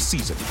 NFL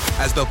season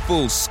as the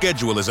full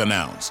schedule is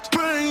announced.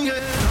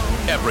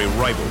 Every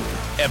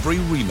rivalry, every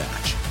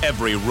rematch,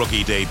 every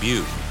rookie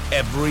debut,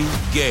 every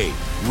game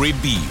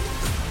revealed.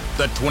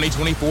 The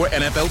 2024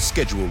 NFL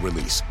schedule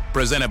release,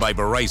 presented by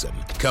Verizon,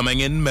 coming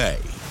in May.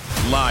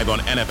 Live on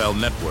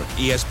NFL Network,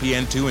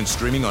 ESPN2, and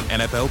streaming on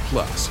NFL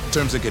Plus.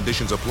 Terms and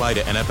conditions apply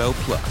to NFL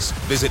Plus.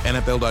 Visit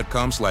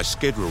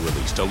NFL.com/schedule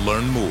release to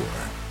learn more.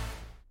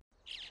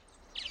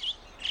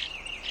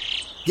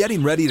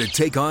 Getting ready to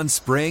take on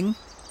spring?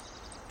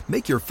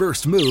 Make your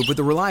first move with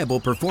the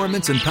reliable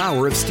performance and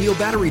power of Steel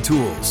battery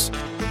tools.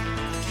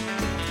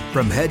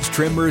 From hedge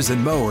trimmers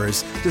and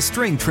mowers to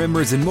string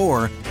trimmers and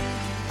more,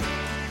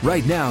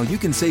 right now you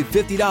can save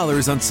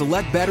 $50 on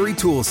select battery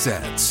tool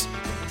sets.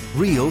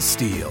 Real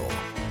Steel.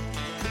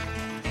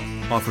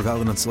 Offer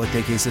valid on select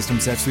AK system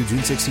sets through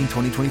June 16,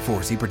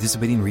 2024. See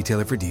participating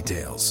retailer for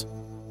details.